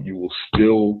miserably, but you will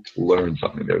still learn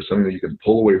something. There's something that you can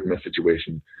pull away from that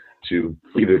situation to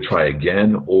either try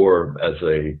again or as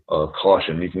a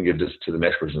caution. You can give this to the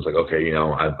next person. It's like, okay, you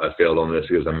know, I failed on this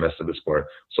because I messed up this part,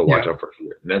 so watch out for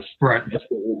here. And that's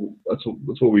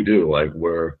what we do. Like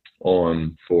we're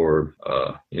on for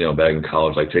you know, back in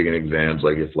college, like taking exams.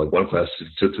 Like if like one class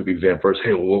took the exam first,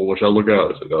 hey, well, what should I look out?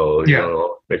 It's like, oh, you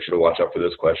know, make sure to watch out for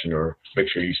this question or make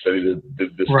sure you study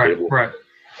this table.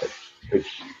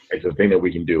 It's a thing that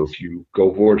we can do. If you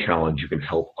go for a challenge, you can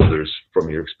help others from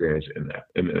your experience in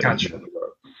that. Gotcha.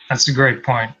 That's a great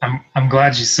point. I'm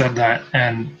glad you said that.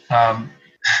 And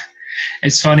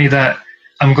it's funny that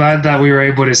I'm glad that we were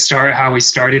able to start how we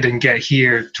started and get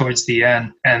here towards the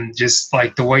end. And just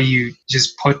like the way you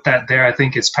just put that there, I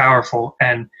think it's powerful.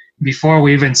 And before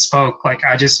we even spoke, like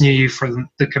I just knew you for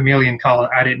the Chameleon Call.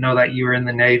 I didn't know that you were in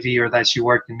the Navy or that you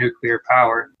worked in nuclear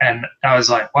power. And I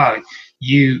was like, wow,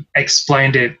 you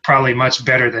explained it probably much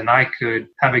better than I could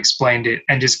have explained it,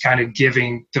 and just kind of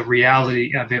giving the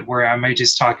reality of it, where I may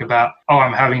just talk about, oh,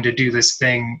 I'm having to do this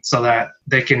thing so that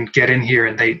they can get in here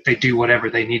and they do whatever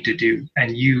they need to do.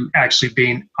 And you actually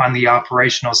being on the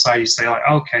operational side, you say like,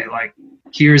 okay, like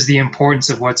here's the importance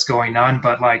of what's going on,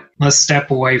 but like let's step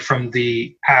away from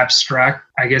the abstract,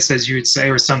 I guess, as you would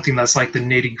say, or something that's like the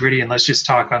nitty gritty, and let's just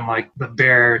talk on like the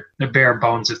bare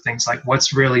bones of things. Like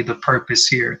what's really the purpose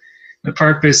here? The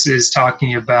purpose is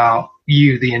talking about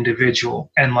you, the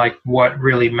individual, and like what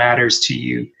really matters to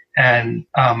you. And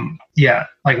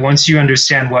like once you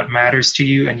understand what matters to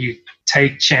you and you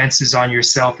take chances on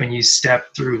yourself and you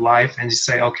step through life and you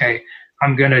say, okay,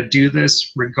 I'm going to do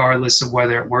this regardless of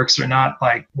whether it works or not.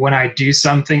 Like when I do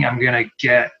something, I'm going to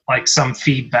get like some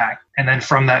feedback. And then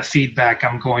from that feedback,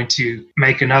 I'm going to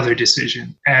make another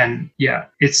decision. And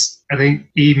I think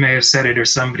Eve may have said it or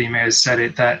somebody may have said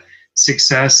it, that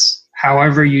success,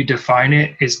 however you define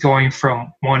it, is going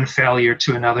from one failure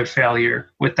to another failure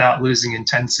without losing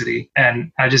intensity.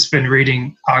 And I've just been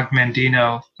reading Og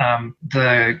Mandino,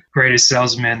 the greatest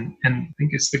salesman, and I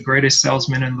think it's the greatest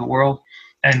salesman in the world.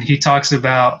 And he talks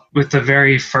about, with the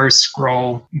very first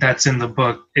scroll that's in the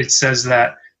book, it says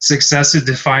that success is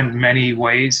defined many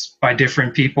ways by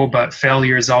different people, but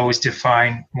failure is always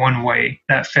defined one way.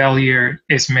 That failure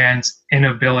is man's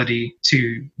inability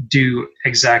to do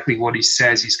exactly what he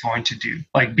says he's going to do.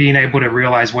 Like being able to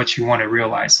realize what you want to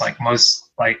realize. Like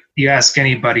you ask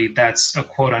anybody, that's a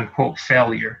quote unquote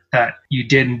failure, that you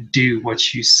didn't do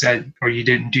what you said or you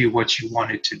didn't do what you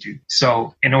wanted to do.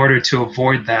 So in order to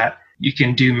avoid that, you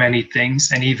can do many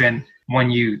things. And even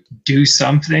when you do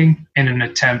something in an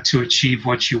attempt to achieve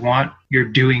what you want, you're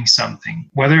doing something.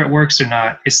 Whether it works or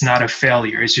not, it's not a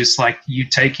failure. It's just like you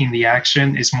taking the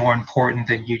action is more important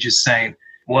than you just saying,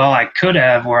 well, I could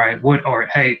have, or I would, or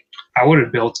hey, I would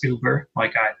have built Uber.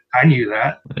 Like I knew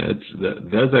that.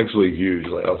 That's actually huge.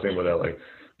 Like I was thinking about that. Like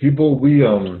people,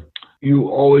 you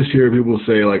always hear people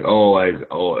say like, oh,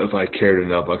 if I cared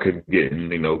enough, I could get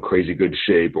in, crazy good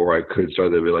shape, or I could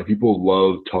start that way. Like people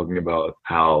love talking about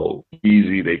how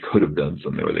easy they could have done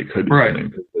something, or they could do something.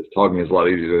 Because talking is a lot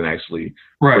easier than actually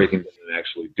breaking it and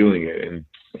actually doing it. And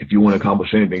if you want to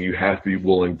accomplish anything, you have to be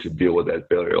willing to deal with that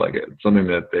failure. Like something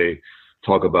that they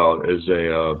talk about is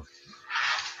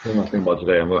what am I thinking about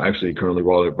today? I'm actually currently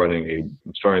I'm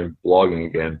starting blogging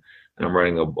again. And I'm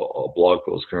writing a blog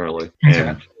post currently. And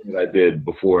something that I did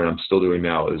before and I'm still doing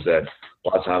now is that a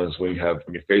lot of times when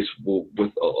you're faced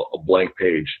with a blank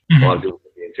page, a lot of people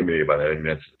get intimidated by that. I mean,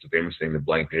 it's a famous thing, the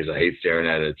blank page. I hate staring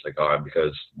at it. It's like, all right,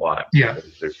 because why? Yeah.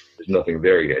 Because there's nothing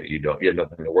there yet. You have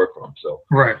nothing to work from. So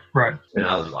Right. And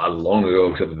I long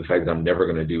ago accepted the fact that I'm never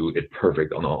going to do it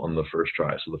perfect on the first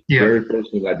try. So the very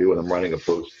first thing I do when I'm writing a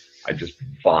post, I just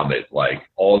vomit like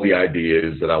all the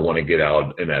ideas that I want to get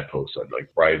out in that post. I'd like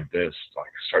write this,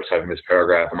 like start typing this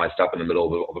paragraph. I might stop in the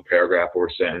middle of a paragraph or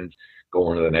a sentence, go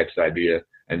on to the next idea.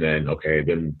 And then,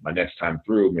 then my next time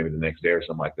through, maybe the next day or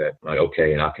something like that, I'm like,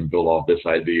 okay, and I can build off this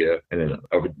idea. And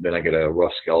then I get a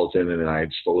rough skeleton, and then I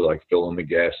slowly like fill in the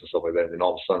gaps and stuff like that. And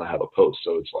all of a sudden I have a post.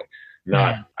 So it's like,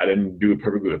 Not, I didn't do it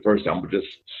perfectly the first time, but just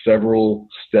several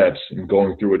steps and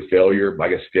going through it failure, I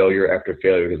guess failure after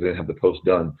failure, because I didn't have the post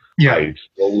done. Yeah. I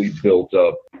slowly built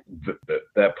up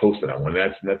that post that I want.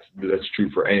 That's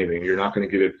true for anything. You're not going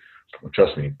to get it.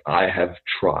 Trust me, I have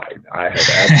tried. I have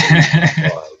absolutely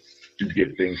tried to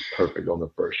get things perfect on the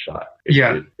first shot.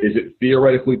 Is it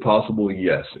theoretically possible?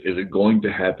 Yes. Is it going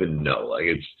to happen? No. Like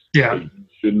you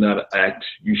should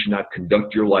not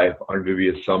conduct your life under the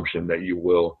assumption that you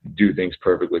will do things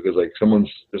perfectly, because like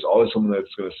there's always someone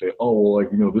that's going to say, oh, well, like,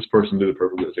 this person did it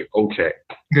perfectly. It's like, okay,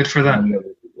 good for them.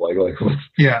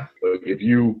 Yeah. If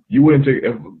you wouldn't take,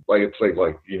 it's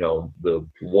like the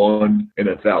 1 in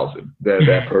 1,000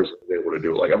 that person is able to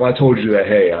do it. Like if I told you that,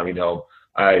 hey, I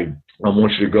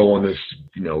want you to go on this,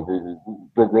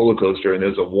 roller coaster, and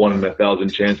there's a 1 in 1,000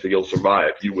 chance that you'll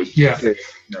survive, you would say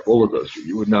that roller coaster.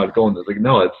 You would not go on this. Like,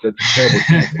 no, that's a terrible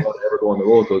chance to ever go on the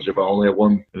roller coaster if I only have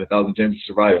 1 in 1,000 chance of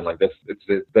surviving. Like it's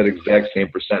that exact same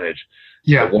percentage.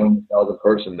 Yeah. The 1 in 1,000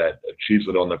 person that achieves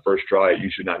it on their first try,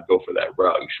 you should not go for that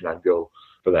route. You should not go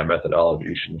for that methodology.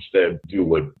 You should instead do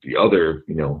what the other,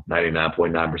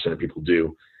 99.9% of people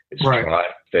do. It's try,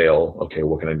 fail. Okay,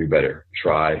 what can I do better?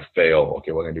 Try, fail.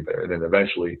 Okay, what can I do better? And then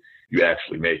eventually you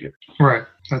actually make it. Right.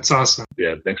 That's awesome.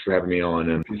 Yeah. Thanks for having me on.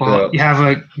 And you have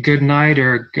a good night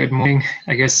or good morning,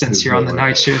 I guess, since you're on the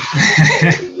night shift.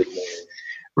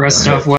 Rest up well.